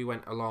event. We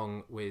went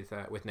along with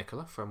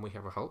Nicola from We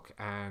Have a Hulk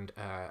and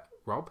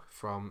Rob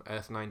from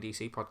Earth 9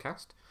 DC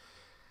podcast.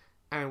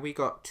 And we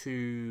got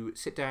to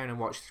sit down and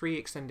watch 3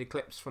 extended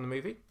clips from the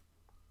movie,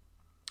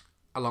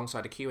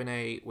 alongside a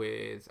Q&A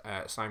with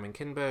Simon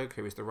Kinberg,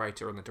 who is the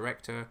writer and the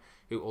director,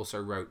 who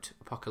also wrote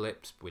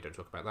Apocalypse, but we don't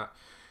talk about that,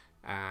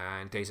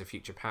 and Days of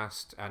Future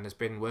Past, and has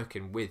been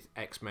working with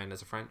X-Men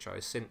as a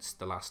franchise since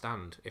The Last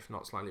Stand, if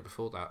not slightly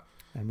before that.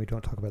 And we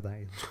don't talk about that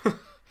either.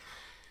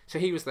 So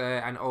he was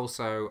there, and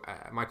also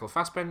Michael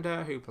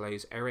Fassbender, who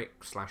plays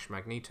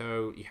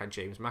Eric/Magneto. You had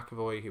James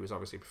McAvoy, who was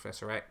obviously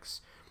Professor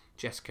X.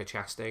 Jessica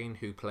Chastain,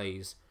 who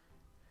plays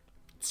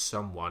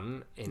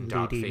someone in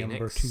Dark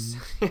Phoenix.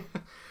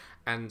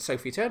 And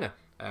Sophie Turner,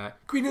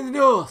 Queen in the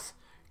North!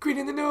 Queen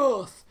in the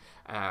North!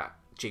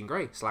 Jean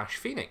Grey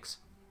 /Phoenix.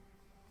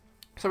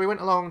 So we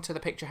went along to the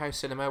Picture House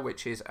Cinema,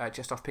 which is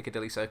just off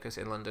Piccadilly Circus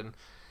in London,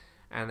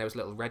 and there was a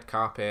little red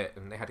carpet,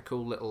 and they had a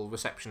cool little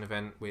reception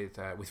event with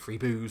free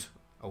booze.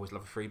 Always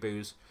love a free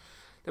booze.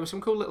 There were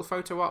some cool little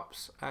photo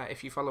ops.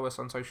 If you follow us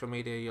on social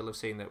media, you'll have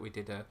seen that we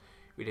did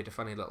a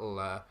funny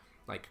little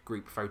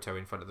group photo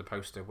in front of the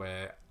poster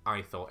where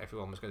I thought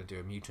everyone was going to do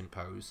a mutant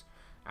pose,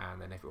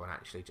 and then everyone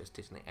actually just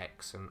did an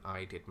X, and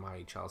I did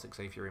my Charles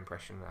Xavier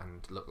impression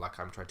and looked like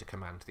I'm trying to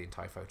command the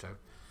entire photo.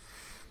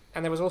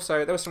 And there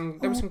was some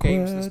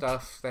games and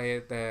stuff. They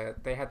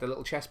had the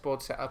little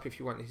chessboard set up if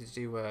you wanted to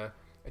do a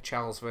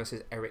Charles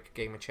versus Eric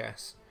game of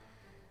chess.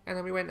 And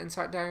then we went and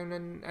sat down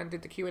and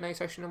did the Q&A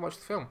session and watched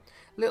the film.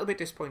 A little bit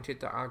disappointed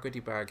that our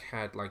goodie bag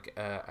had like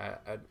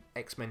a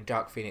X-Men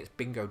Dark Phoenix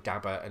bingo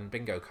dabber and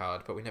bingo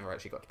card, but we never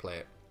actually got to play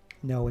it.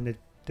 No, and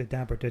the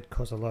dabber did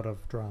cause a lot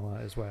of drama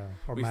as well.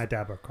 Or my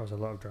dabber caused a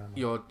lot of drama.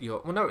 Well,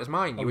 no, it was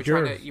mine. You were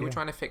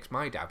trying to fix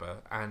my dabber,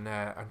 and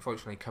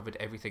unfortunately covered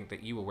everything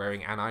that you were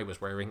wearing and I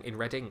was wearing in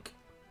red ink.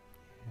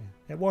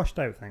 Yeah. It washed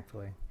out,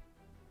 thankfully.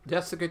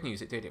 That's the good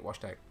news. It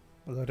washed out.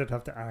 Although I did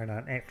have to iron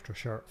an extra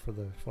shirt for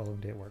the following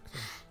day at work,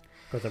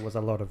 because there was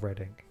a lot of red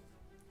ink.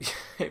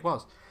 It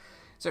was.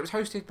 So it was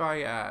hosted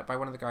by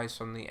one of the guys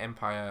from the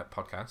Empire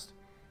podcast.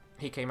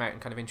 He came out and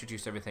kind of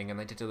introduced everything, and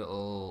they did a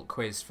little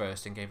quiz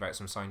first and gave out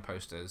some signed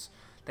posters.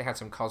 They had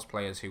some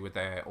cosplayers who were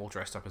there all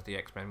dressed up as the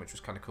X-Men, which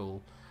was kind of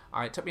cool.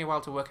 It took me a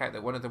while to work out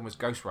that one of them was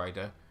Ghost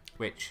Rider,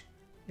 which...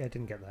 Yeah, I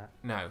didn't get that.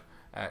 No,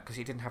 because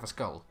he didn't have a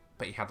skull,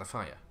 but he had the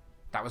fire.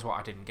 That was what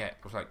I didn't get.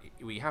 It was like,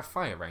 we have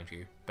fire around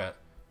you, but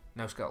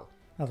no skull.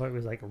 I thought it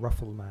was like a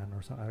Ruffle Man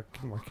or something. I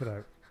couldn't work it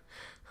out.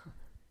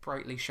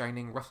 Brightly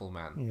shining Ruffle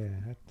Man.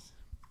 Yeah.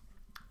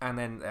 And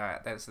then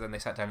they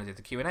sat down and did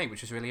the Q&A,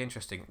 which was really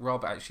interesting.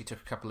 Rob actually took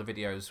a couple of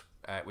videos,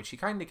 which he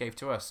kindly gave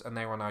to us, and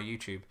they're on our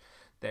YouTube.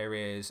 There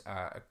is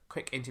a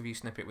quick interview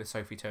snippet with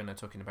Sophie Turner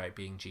talking about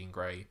being Jean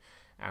Grey,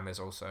 and there's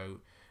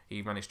also,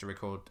 he managed to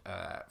record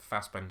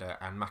Fassbender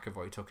and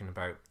McAvoy talking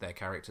about their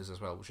characters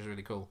as well, which is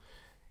really cool.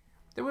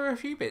 There were a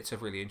few bits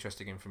of really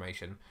interesting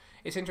information.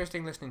 It's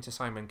interesting listening to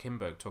Simon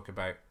Kinberg talk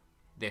about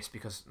this,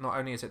 because not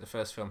only is it the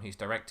first film he's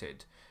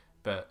directed,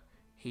 but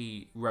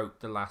he wrote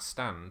The Last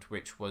Stand,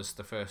 which was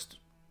the first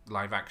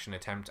live-action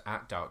attempt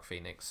at Dark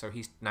Phoenix, so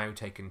he's now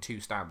taken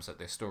 2 stabs at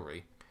this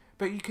story.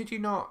 But could you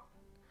not...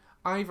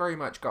 I very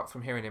much got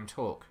from hearing him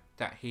talk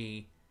that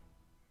he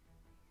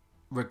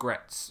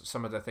regrets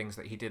some of the things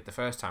that he did the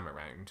first time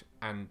around,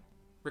 and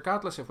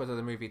regardless of whether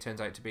the movie turns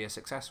out to be a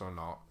success or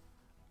not,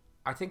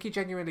 I think he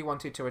genuinely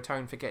wanted to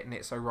atone for getting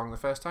it so wrong the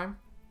first time.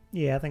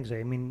 Yeah, I think so.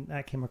 I mean,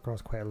 that came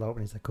across quite a lot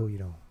when he's like,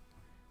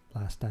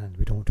 Last Stand,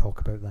 we don't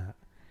talk about that.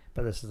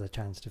 But this is a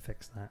chance to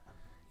fix that.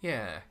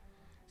 Yeah.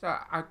 So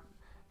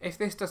if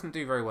this doesn't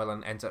do very well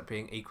and ends up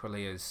being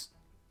equally as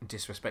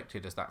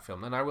disrespected as that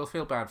film, then I will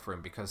feel bad for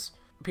him, because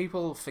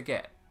people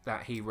forget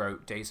that he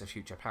wrote Days of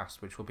Future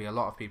Past, which will be a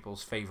lot of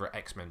people's favourite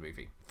X-Men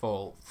movie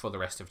for the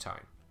rest of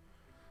time.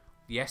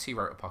 Yes, he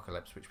wrote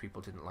Apocalypse, which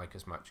people didn't like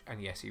as much,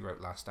 and yes, he wrote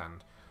Last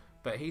Stand.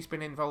 But he's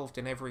been involved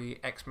in every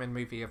X-Men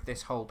movie of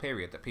this whole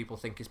period that people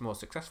think is more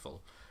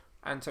successful.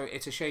 And so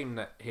it's a shame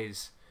that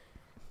his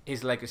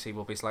legacy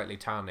will be slightly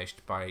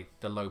tarnished by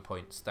the low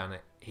points than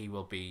he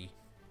will be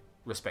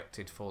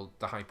respected for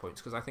the high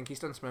points, because I think he's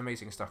done some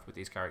amazing stuff with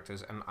these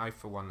characters, and I,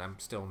 for one, am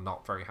still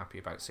not very happy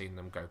about seeing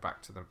them go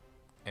back to the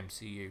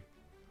MCU.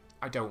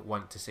 I don't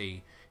want to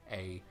see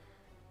a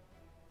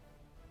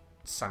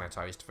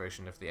sanitized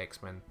version of the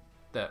X-Men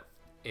that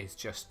is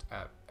just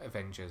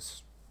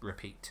Avengers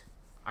repeat.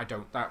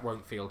 That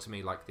won't feel to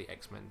me like the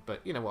X-Men,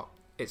 but you know what?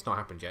 It's not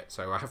happened yet,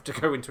 so I have to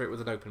go into it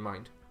with an open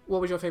mind. What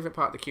was your favourite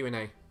part of the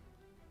Q&A?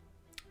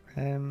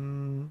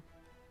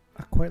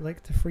 I quite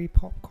like the free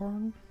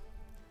popcorn.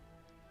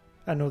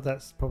 I know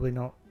that's probably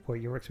not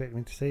what you were expecting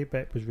me to say,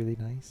 but it was really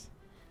nice.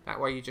 That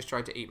way you just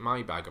tried to eat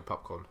my bag of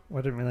popcorn. Well,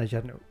 I didn't realise you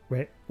hadn't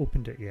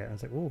opened it yet. I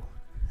was like, oh,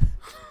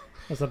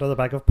 there's another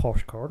bag of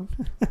popcorn.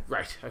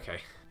 Right, okay.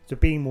 So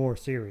being more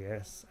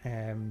serious,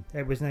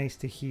 it was nice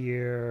to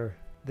hear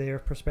their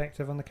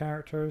perspective on the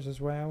characters as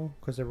well,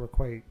 because they were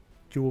quite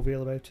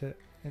jovial about it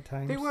at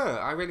times. They were.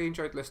 I really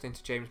enjoyed listening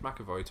to James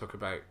McAvoy talk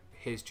about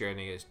his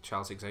journey as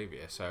Charles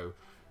Xavier. So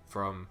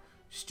from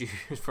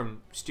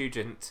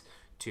student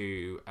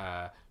to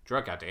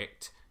drug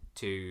addict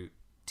to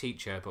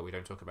teacher, but we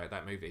don't talk about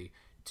that movie,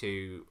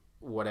 to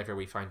whatever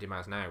we find him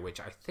as now, which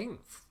I think,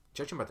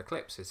 judging by the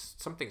clips, is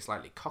something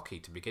slightly cocky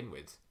to begin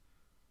with.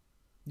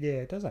 Yeah,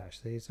 it does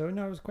actually. So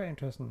no, it was quite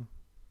interesting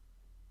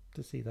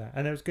to see that,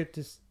 and it was good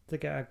to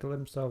get a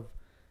glimpse of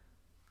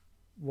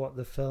what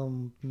the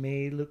film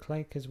may look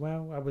like as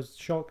well. I was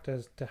shocked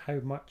as to how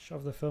much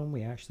of the film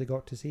we actually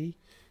got to see.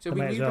 So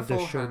we knew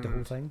beforehand. Showed the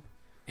whole thing.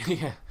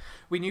 Yeah,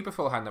 we knew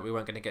beforehand that we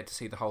weren't going to get to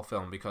see the whole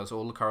film, because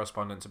all the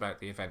correspondents about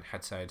the event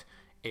had said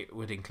it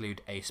would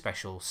include a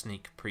special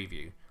sneak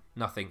preview.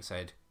 Nothing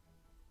said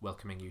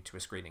welcoming you to a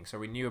screening. So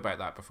we knew about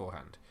that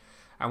beforehand.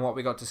 And what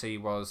we got to see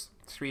was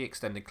 3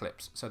 extended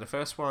clips. So the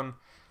first one,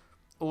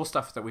 all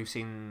stuff that we've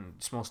seen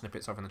small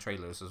snippets of in the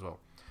trailers as well.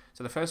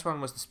 So the first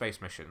one was the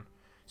space mission.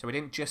 So we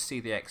didn't just see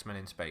the X-Men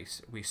in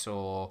space. We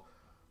saw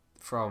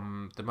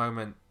from the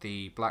moment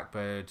the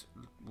Blackbird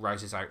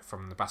rises out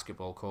from the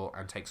basketball court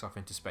and takes off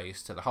into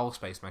space, to the whole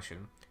space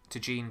mission, to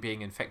Jean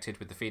being infected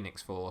with the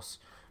Phoenix Force.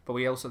 But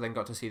we also then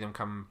got to see them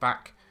come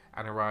back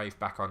and arrive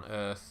back on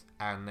Earth,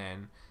 and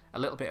then a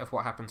little bit of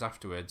what happens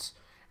afterwards.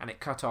 And it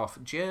cut off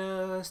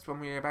just when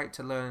we were about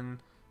to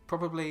learn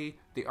probably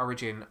the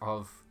origin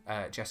of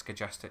Jessica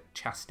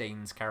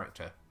Chastain's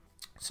character.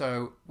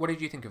 So, what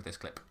did you think of this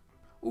clip?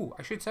 Oh,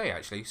 I should say,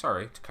 actually,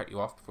 sorry to cut you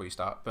off before you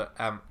start, but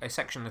a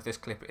section of this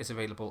clip is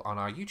available on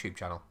our YouTube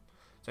channel.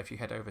 So if you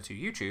head over to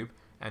YouTube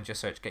and just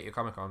search Get Your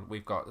Comic On,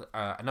 we've got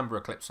a number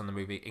of clips on the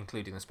movie,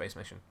 including the space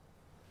mission.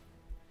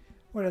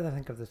 What did I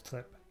think of this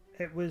clip?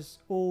 It was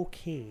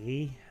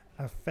okay.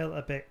 I felt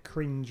a bit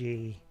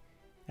cringy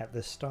at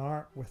the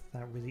start with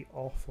that really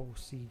awful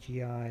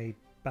CGI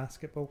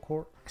basketball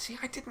court. See,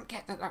 I didn't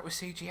get that was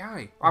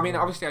CGI. I mean,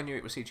 obviously I knew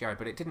it was CGI,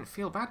 but it didn't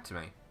feel bad to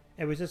me.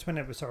 It was just when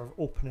it was sort of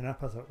opening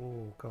up, I thought,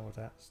 oh god,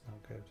 that's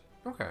not good.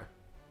 Okay.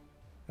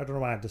 I don't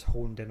know why I just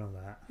honed in on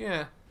that.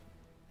 Yeah.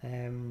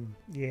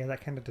 Yeah,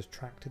 that kind of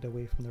distracted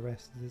away from the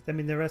rest of this. I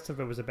mean, the rest of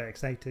it was a bit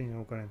exciting, you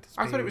know, going into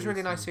space. I thought it was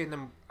really nice seeing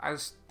them,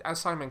 as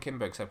Simon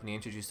Kinberg said when he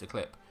introduced the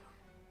clip,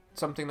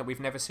 something that we've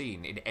never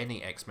seen in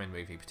any X-Men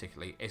movie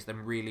particularly is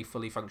them really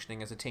fully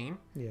functioning as a team.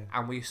 Yeah.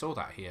 And we saw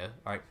that here.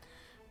 Like,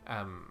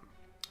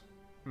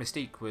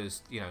 Mystique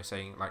was, you know,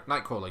 saying, like,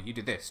 Nightcrawler, you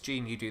do this.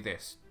 Jean, you do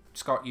this.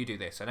 Scott, you do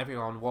this. And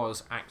everyone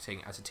was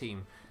acting as a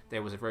team.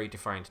 There was a very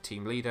defined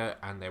team leader,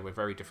 and there were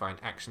very defined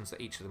actions that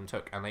each of them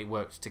took, and they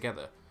worked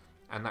together.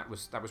 And that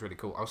was really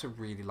cool. I also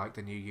really like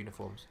the new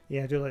uniforms.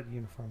 Yeah, I do like the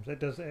uniforms.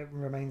 It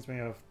reminds me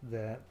of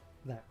that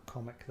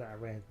comic that I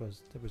read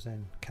that was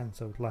then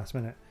cancelled last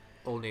minute.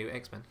 All new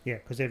X-Men. Yeah,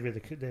 because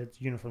their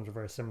uniforms are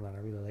very similar, and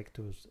I really like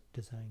those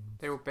designs.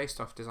 They were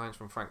based off designs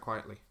from Frank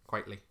Quitely.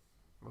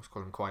 Let's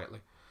call him Quietly.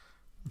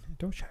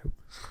 Don't shout.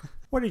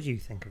 What did you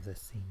think of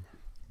this scene?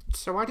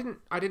 So I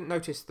didn't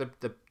notice the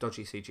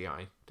dodgy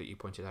CGI that you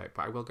pointed out,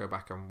 but I will go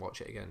back and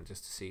watch it again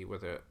just to see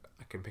whether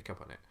I can pick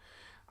up on it.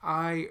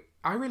 I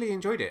really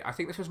enjoyed it. I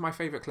think this was my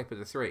favourite clip of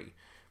the three,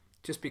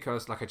 just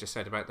because, like I just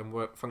said, about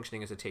them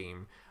functioning as a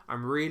team.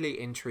 I'm really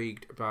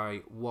intrigued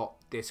by what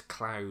this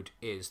cloud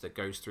is that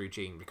goes through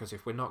Jean, because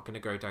if we're not going to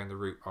go down the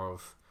route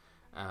of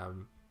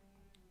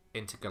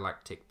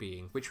intergalactic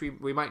being, which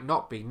we might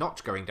not be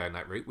not going down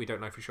that route, we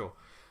don't know for sure,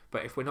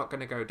 but if we're not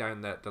going to go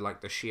down the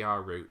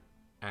Shi'ar route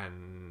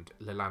and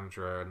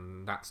Lilandra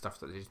and that stuff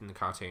that they did in the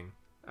cartoon,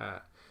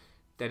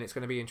 then it's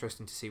going to be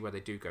interesting to see where they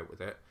do go with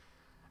it.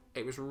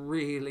 It was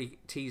really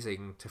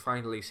teasing to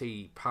finally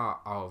see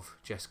part of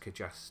Jessica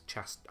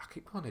Chastain's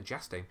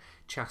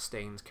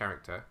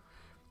character.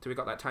 So we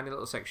got that tiny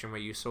little section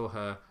where you saw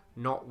her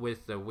not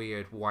with the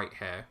weird white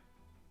hair,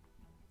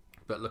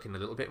 but looking a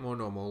little bit more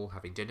normal,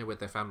 having dinner with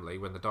their family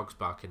when the dog's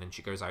barking and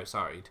she goes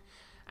outside,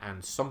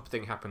 and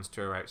something happens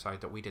to her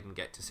outside that we didn't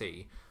get to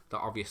see that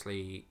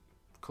obviously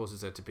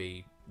causes her to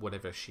be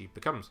whatever she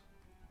becomes.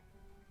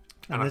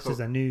 And this is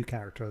a new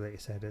character that you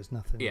said. It's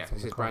nothing. Yeah,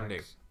 this is brand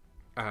new.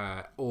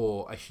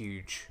 Or a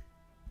huge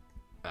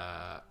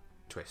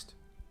twist.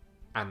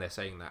 And they're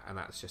saying that, and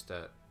that's just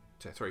to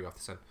throw you off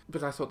the scent.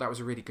 But I thought that was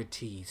a really good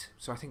tease,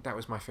 so I think that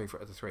was my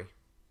favourite of the three.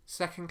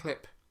 Second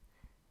clip,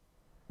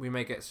 we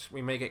may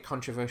get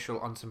controversial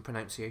on some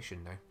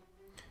pronunciation now.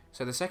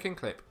 So the second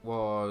clip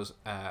was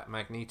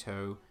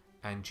Magneto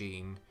and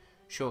Jean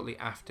shortly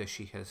after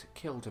she has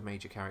killed a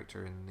major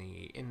character in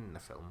the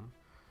film,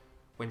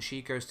 when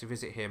she goes to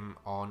visit him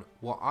on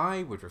what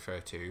I would refer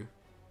to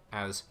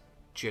as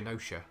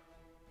Genosha,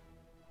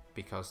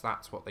 because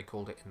that's what they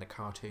called it in the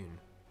cartoon,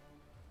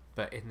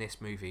 but in this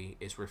movie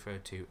is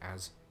referred to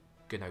as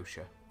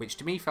Genosha, which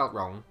to me felt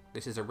wrong.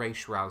 This is a Ray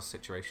Shiraz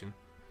situation,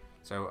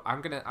 so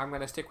I'm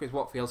gonna stick with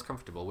what feels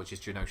comfortable, which is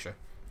Genosha.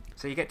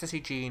 So you get to see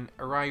Jean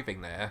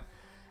arriving there,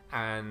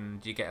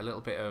 and you get a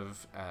little bit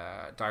of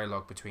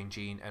dialogue between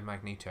Jean and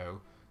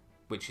Magneto,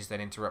 which is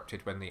then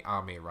interrupted when the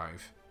army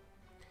arrive.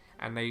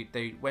 And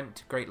they went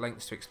to great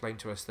lengths to explain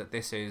to us that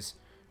this is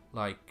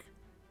like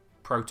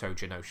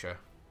proto-Genosha.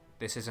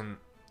 This isn't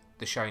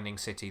the shining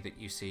city that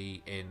you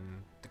see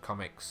in the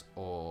comics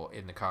or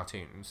in the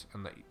cartoons,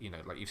 and that, you know,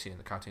 like you've seen in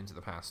the cartoons of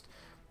the past.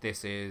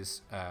 This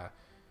is a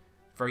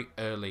very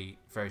early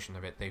version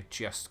of it. They've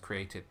just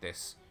created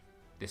this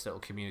little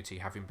community,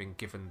 having been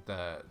given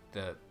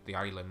the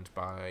island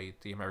by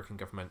the American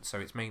government. So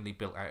it's mainly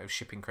built out of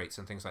shipping crates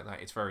and things like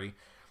that. It's very,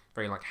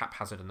 very like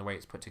haphazard in the way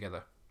it's put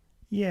together.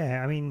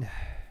 Yeah, I mean,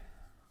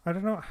 I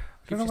don't know.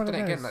 You've just done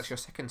it again. That's your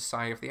second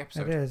sigh of the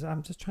episode. It is.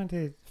 I'm just trying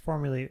to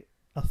formulate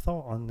a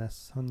thought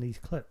on these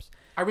clips.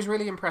 I was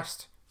really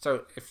impressed.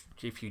 So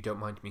if you don't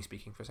mind me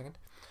speaking for a second,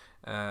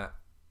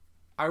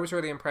 I was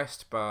really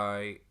impressed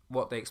by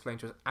what they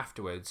explained to us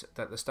afterwards,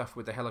 that the stuff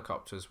with the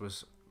helicopters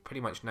was pretty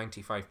much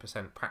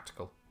 95%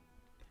 practical.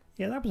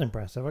 Yeah, that was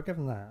impressive. I'll give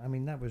them that. I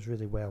mean, that was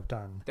really well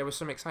done. There was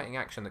some exciting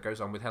action that goes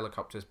on with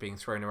helicopters being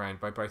thrown around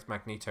by both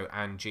Magneto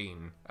and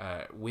Jean,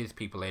 with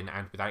people in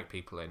and without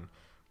people in.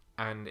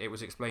 And it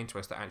was explained to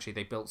us that actually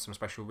they built some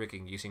special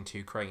rigging using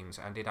 2 cranes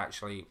and did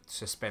actually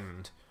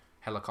suspend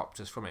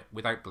helicopters from it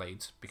without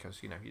blades,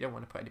 because you don't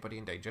want to put anybody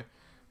in danger.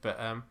 But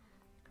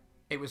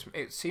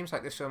it seems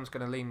like this film's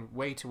going to lean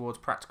way towards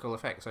practical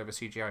effects over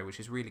CGI, which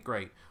is really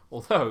great.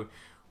 Although,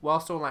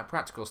 whilst all that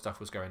practical stuff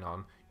was going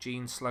on,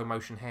 Jean's slow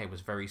motion hair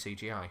was very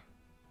CGI.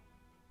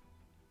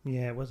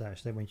 Yeah, it was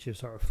actually, when she was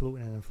sort of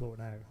floating in and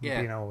floating out.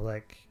 Yeah.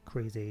 Like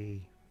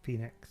crazy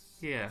Phoenix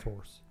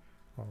Force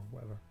or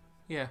whatever.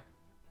 Yeah.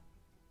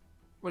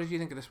 What did you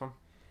think of this one?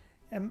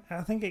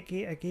 I think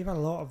it gave a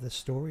lot of the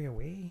story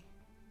away.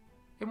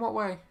 In what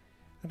way?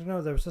 I don't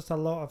know, there was just a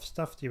lot of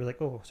stuff that you were like,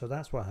 oh, so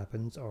that's what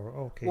happens, or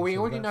okay. Well, we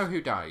already know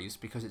who dies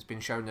because it's been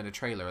shown in a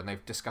trailer and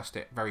they've discussed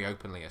it very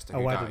openly as to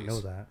who dies. I didn't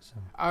know that. So.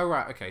 Oh,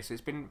 right, okay, so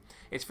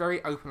it's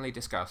very openly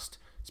discussed.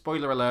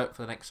 Spoiler alert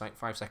for the next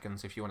 5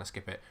 seconds if you want to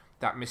skip it.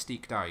 That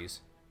Mystique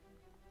dies.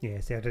 Yeah,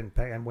 see, I didn't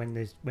pick, and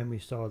when we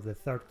saw the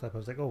third clip, I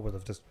was like, oh, well,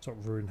 they've just sort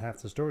of ruined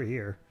half the story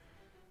here.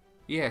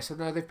 Yeah, so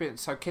no,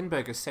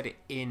 Kinberg has said it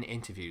in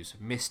interviews.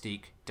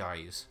 Mystique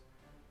dies.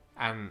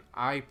 And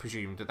I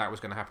presumed that was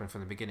going to happen from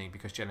the beginning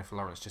because Jennifer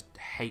Lawrence just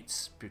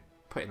hates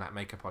putting that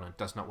makeup on and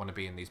does not want to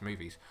be in these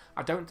movies.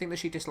 I don't think that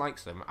she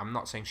dislikes them. I'm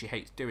not saying she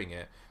hates doing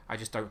it. I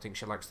just don't think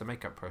she likes the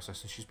makeup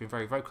process, and she's been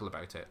very vocal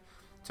about it.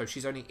 So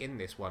she's only in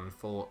this one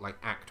for,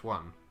 Act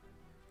 1.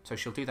 So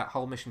she'll do that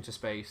whole mission to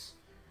space.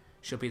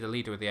 She'll be the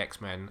leader of the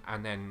X-Men,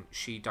 and then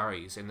she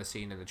dies in the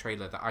scene in the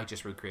trailer that I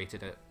just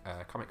recreated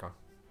at Comic-Con.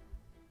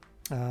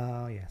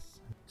 Oh, yes.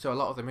 So a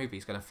lot of the movie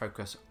is going to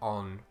focus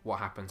on what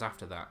happens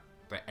after that.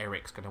 That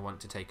Eric's going to want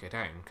to take her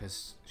down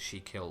because she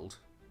killed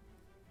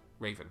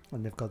Raven.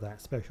 And they've got that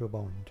special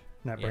bond.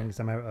 And that brings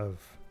them out of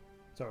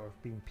sort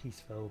of being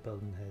peaceful,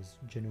 building his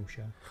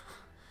Genosha.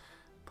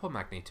 Poor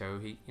Magneto,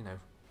 he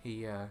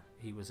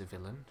was a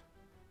villain,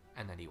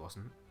 and then he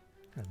wasn't.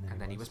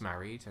 And then he was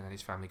married, and then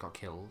his family got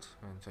killed,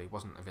 and so he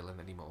wasn't a villain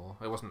anymore.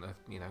 He wasn't a,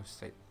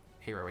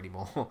 hero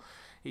anymore.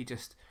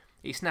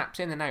 He snaps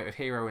in and out of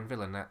hero and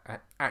villain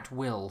at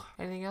will.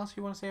 Anything else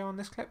you want to say on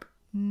this clip?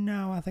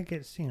 No, I think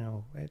it's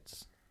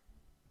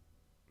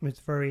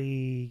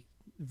very,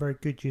 very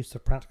good use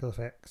of practical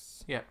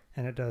effects. Yeah.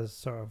 And it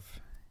does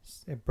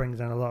it brings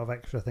in a lot of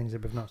extra things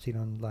that we've not seen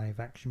on live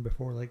action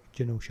before, like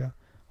Genosha,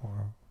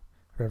 or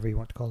whatever you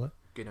want to call it.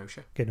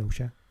 Genosha.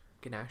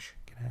 Ganache,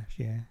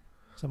 yeah.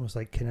 It's almost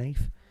like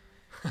knife.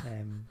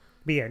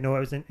 But yeah, no, it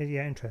was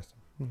interesting.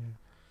 Yeah.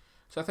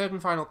 So third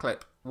and final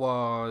clip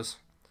was,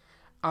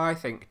 I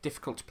think,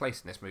 difficult to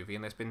place in this movie,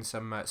 and there's been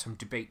some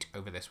debate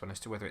over this one as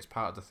to whether it's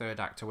part of the third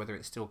act or whether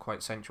it's still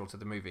quite central to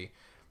the movie,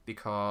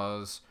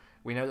 because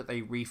we know that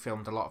they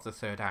refilmed a lot of the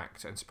third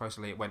act, and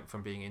supposedly it went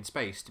from being in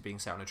space to being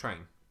set on a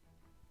train.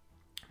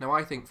 Now,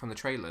 I think from the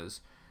trailers,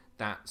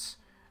 that's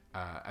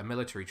a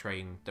military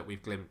train that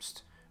we've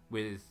glimpsed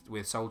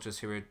with soldiers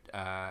who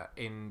are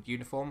in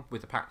uniform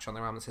with a patch on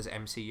their arm that says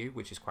MCU,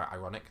 which is quite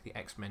ironic. The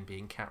X-Men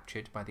being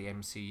captured by the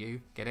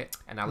MCU. Get it?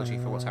 Analogy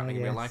for what's happening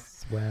in real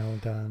life. Well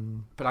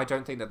done. But I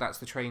don't think that that's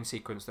the train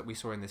sequence that we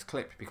saw in this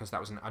clip, because that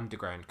was an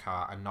underground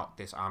car and not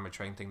this armoured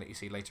train thing that you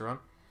see later on.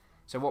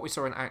 So what we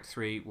saw in Act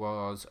 3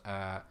 was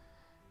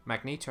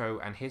Magneto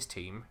and his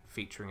team,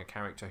 featuring a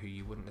character who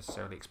you wouldn't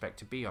necessarily expect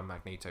to be on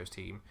Magneto's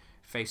team,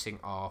 facing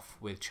off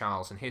with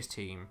Charles and his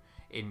team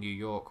in New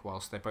York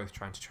whilst they're both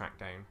trying to track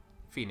down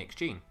Phoenix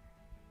Jean.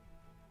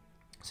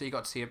 So you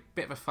got to see a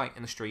bit of a fight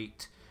in the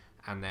street,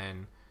 and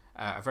then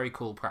a very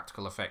cool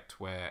practical effect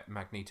where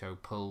Magneto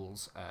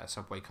pulls a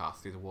subway car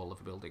through the wall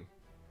of a building.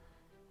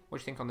 What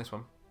do you think on this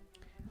one?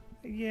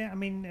 Yeah, I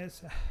mean,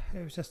 it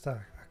was just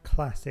a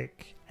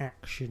classic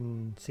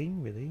action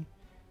scene, really.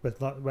 With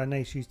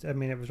nice use. I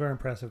mean, it was very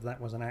impressive that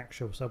was an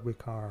actual subway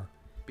car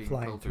being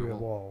flying through a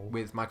wall,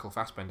 with Michael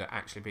Fassbender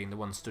actually being the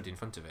one stood in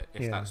front of it,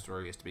 if that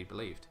story is to be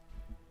believed.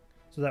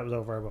 So that was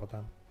all very well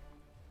done.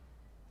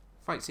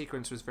 Fight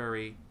sequence was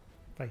very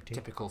fighty.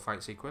 Typical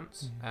fight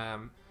sequence.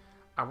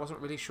 I wasn't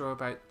really sure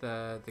about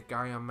the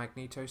guy on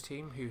Magneto's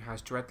team who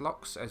has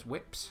dreadlocks as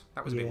whips.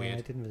 That was a bit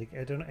weird.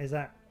 I don't know. Is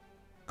that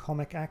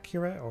comic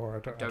accurate, or I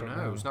don't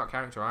know. It's not a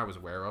character I was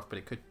aware of, but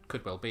it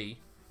could well be.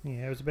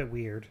 Yeah, it was a bit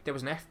weird. There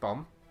was an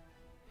F-bomb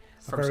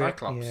from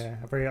Cyclops. Yeah,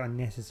 a very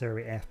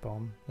unnecessary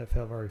F-bomb that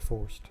felt very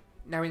forced.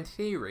 Now, in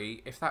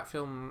theory, if that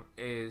film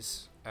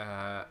is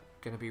going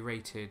to be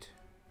rated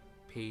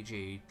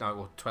PG,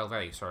 or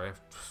 12A, sorry,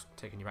 I've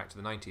taken you back to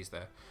the 90s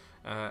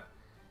there,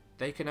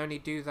 they can only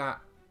do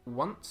that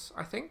once,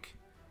 I think.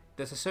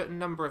 There's a certain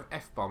number of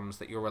F-bombs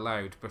that you're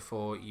allowed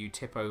before you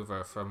tip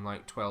over from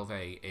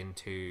 12A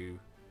into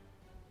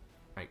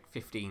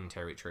 15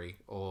 territory,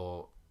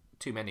 or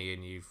too many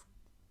and you've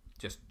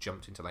just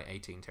jumped into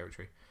 18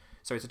 territory.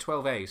 So it's a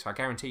 12A, so I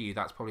guarantee you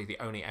that's probably the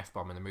only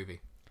F-bomb in the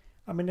movie.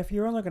 I mean, if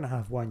you're only going to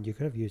have one, you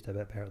could have used it a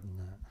bit better than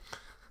that.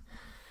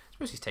 I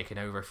suppose he's taken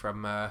over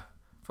from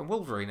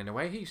Wolverine in a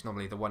way. He's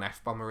normally the one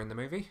F-bomber in the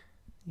movie.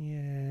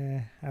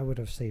 Yeah, I would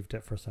have saved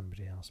it for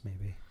somebody else,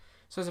 maybe.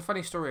 So there's a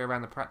funny story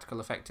around the practical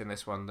effect in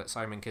this one that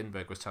Simon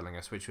Kinberg was telling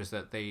us, which was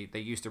that they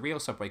used a real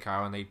subway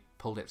car and they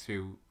pulled it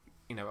through,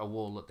 a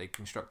wall that they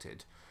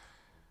constructed.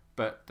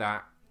 But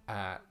that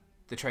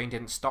the train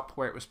didn't stop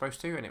where it was supposed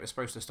to, and it was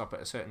supposed to stop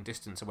at a certain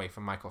distance away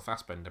from Michael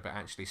Fassbender, but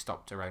actually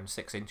stopped around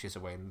 6 inches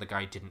away, and the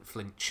guy didn't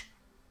flinch.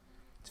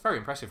 It's very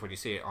impressive when you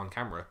see it on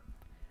camera.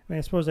 I mean,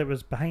 I suppose it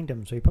was behind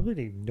him, so he probably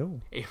didn't even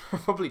know. He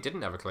probably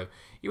didn't have a clue.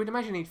 You would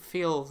imagine he'd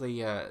feel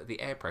the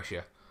air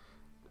pressure.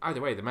 Either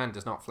way, the man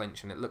does not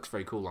flinch, and it looks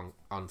very cool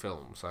on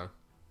film, so...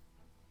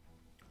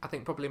 I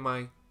think I'd probably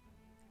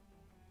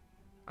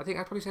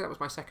say that was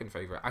my second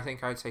favourite. I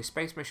think I'd say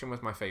Space Mission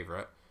was my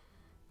favourite,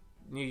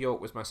 New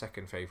York was my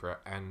second favourite,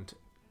 and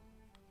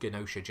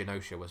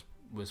Genosha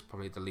was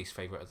probably the least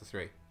favourite of the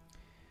three.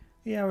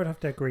 Yeah, I would have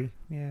to agree,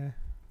 yeah.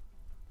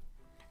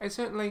 And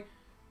certainly,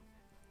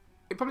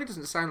 it probably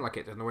doesn't sound like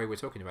it in the way we're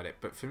talking about it,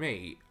 but for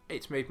me,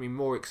 it's made me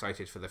more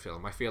excited for the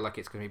film. I feel like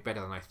it's going to be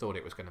better than I thought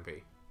it was going to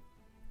be.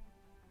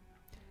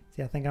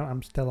 See, I think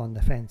I'm still on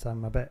the fence.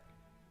 I'm a bit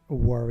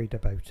worried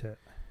about it.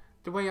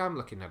 The way I'm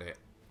looking at it...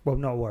 Well,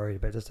 not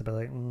worried, but just a bit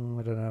like, I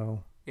don't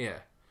know. Yeah.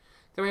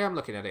 The way I'm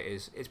looking at it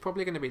is, it's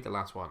probably going to be the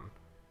last one.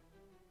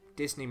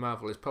 Disney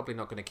Marvel is probably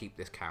not going to keep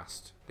this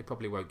cast. They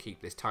probably won't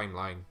keep this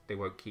timeline. They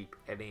won't keep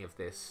any of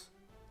this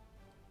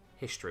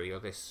history or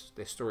this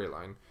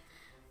storyline.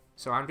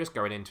 So I'm just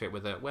going into it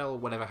with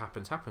whatever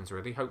happens, happens,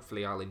 really.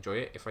 Hopefully I'll enjoy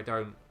it. If I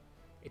don't,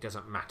 it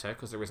doesn't matter,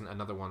 because there isn't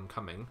another one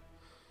coming.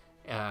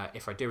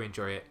 If I do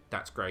enjoy it,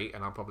 that's great,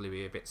 and I'll probably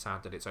be a bit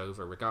sad that it's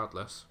over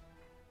regardless.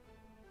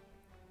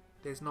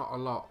 There's not a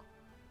lot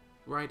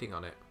riding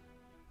on it.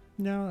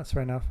 No, that's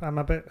fair enough. I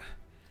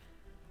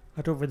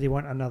don't really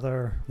want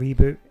another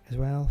reboot as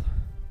well.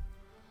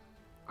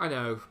 I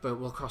know, but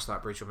we'll cross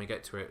that bridge when we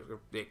get to it.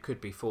 It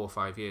could be 4 or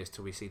 5 years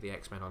till we see the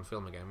X-Men on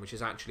film again, which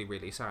is actually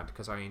really sad,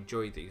 because I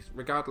enjoyed these.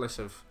 Regardless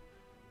of,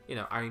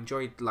 I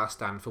enjoyed Last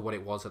Stand for what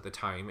it was at the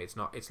time. It's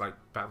like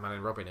Batman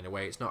and Robin in a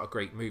way. It's not a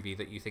great movie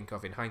that you think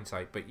of in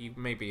hindsight, but you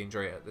maybe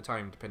enjoy it at the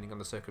time, depending on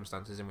the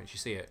circumstances in which you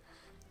see it.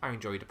 I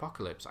enjoyed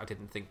Apocalypse. I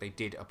didn't think they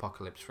did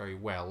Apocalypse very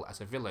well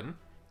as a villain.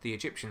 The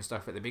Egyptian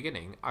stuff at the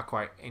beginning, I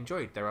quite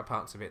enjoyed. There are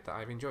parts of it that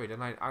I've enjoyed,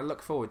 and I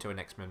look forward to an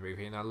X-Men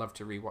movie, and I love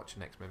to rewatch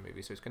an X-Men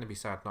movie, so it's going to be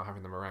sad not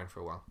having them around for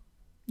a while.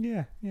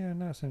 Yeah,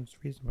 no, that sounds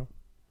reasonable.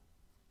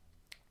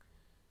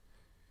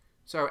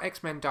 So,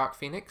 X-Men Dark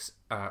Phoenix,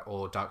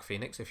 or Dark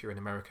Phoenix if you're in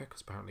America,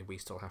 because apparently we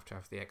still have to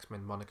have the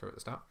X-Men moniker at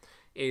the start,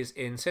 is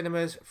in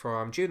cinemas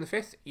from June the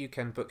 5th. You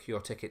can book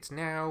your tickets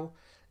now.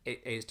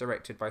 It is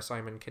directed by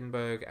Simon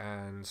Kinberg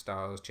and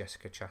stars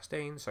Jessica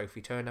Chastain, Sophie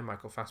Turner,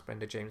 Michael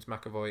Fassbender, James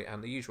McAvoy,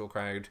 and the usual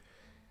crowd.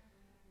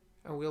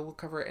 And we'll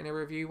cover it in a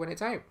review when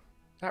it's out.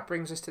 That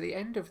brings us to the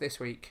end of this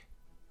week.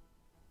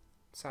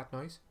 Sad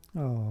noise.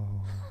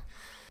 Oh.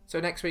 So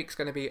next week's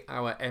going to be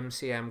our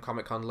MCM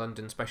Comic Con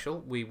London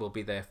special. We will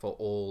be there for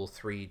all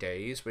 3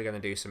 days. We're going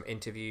to do some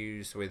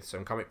interviews with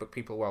some comic book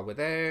people while we're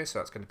there. So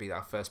that's going to be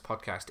our first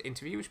podcast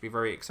interview, which will be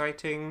very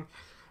exciting.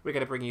 We're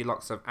going to bring you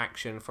lots of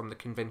action from the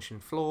convention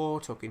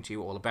floor, talking to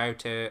you all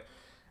about it,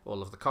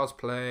 all of the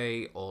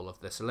cosplay, all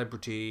of the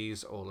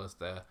celebrities, all of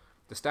the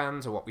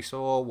stands of what we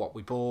saw, what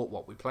we bought,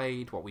 what we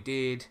played, what we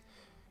did.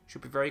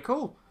 Should be very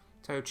cool.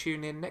 So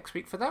tune in next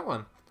week for that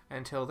one.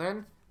 Until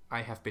then,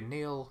 I have been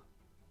Neil.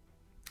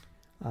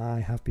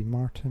 I have been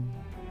Martin.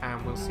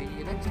 And we'll see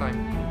you next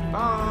time.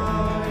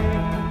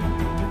 Bye!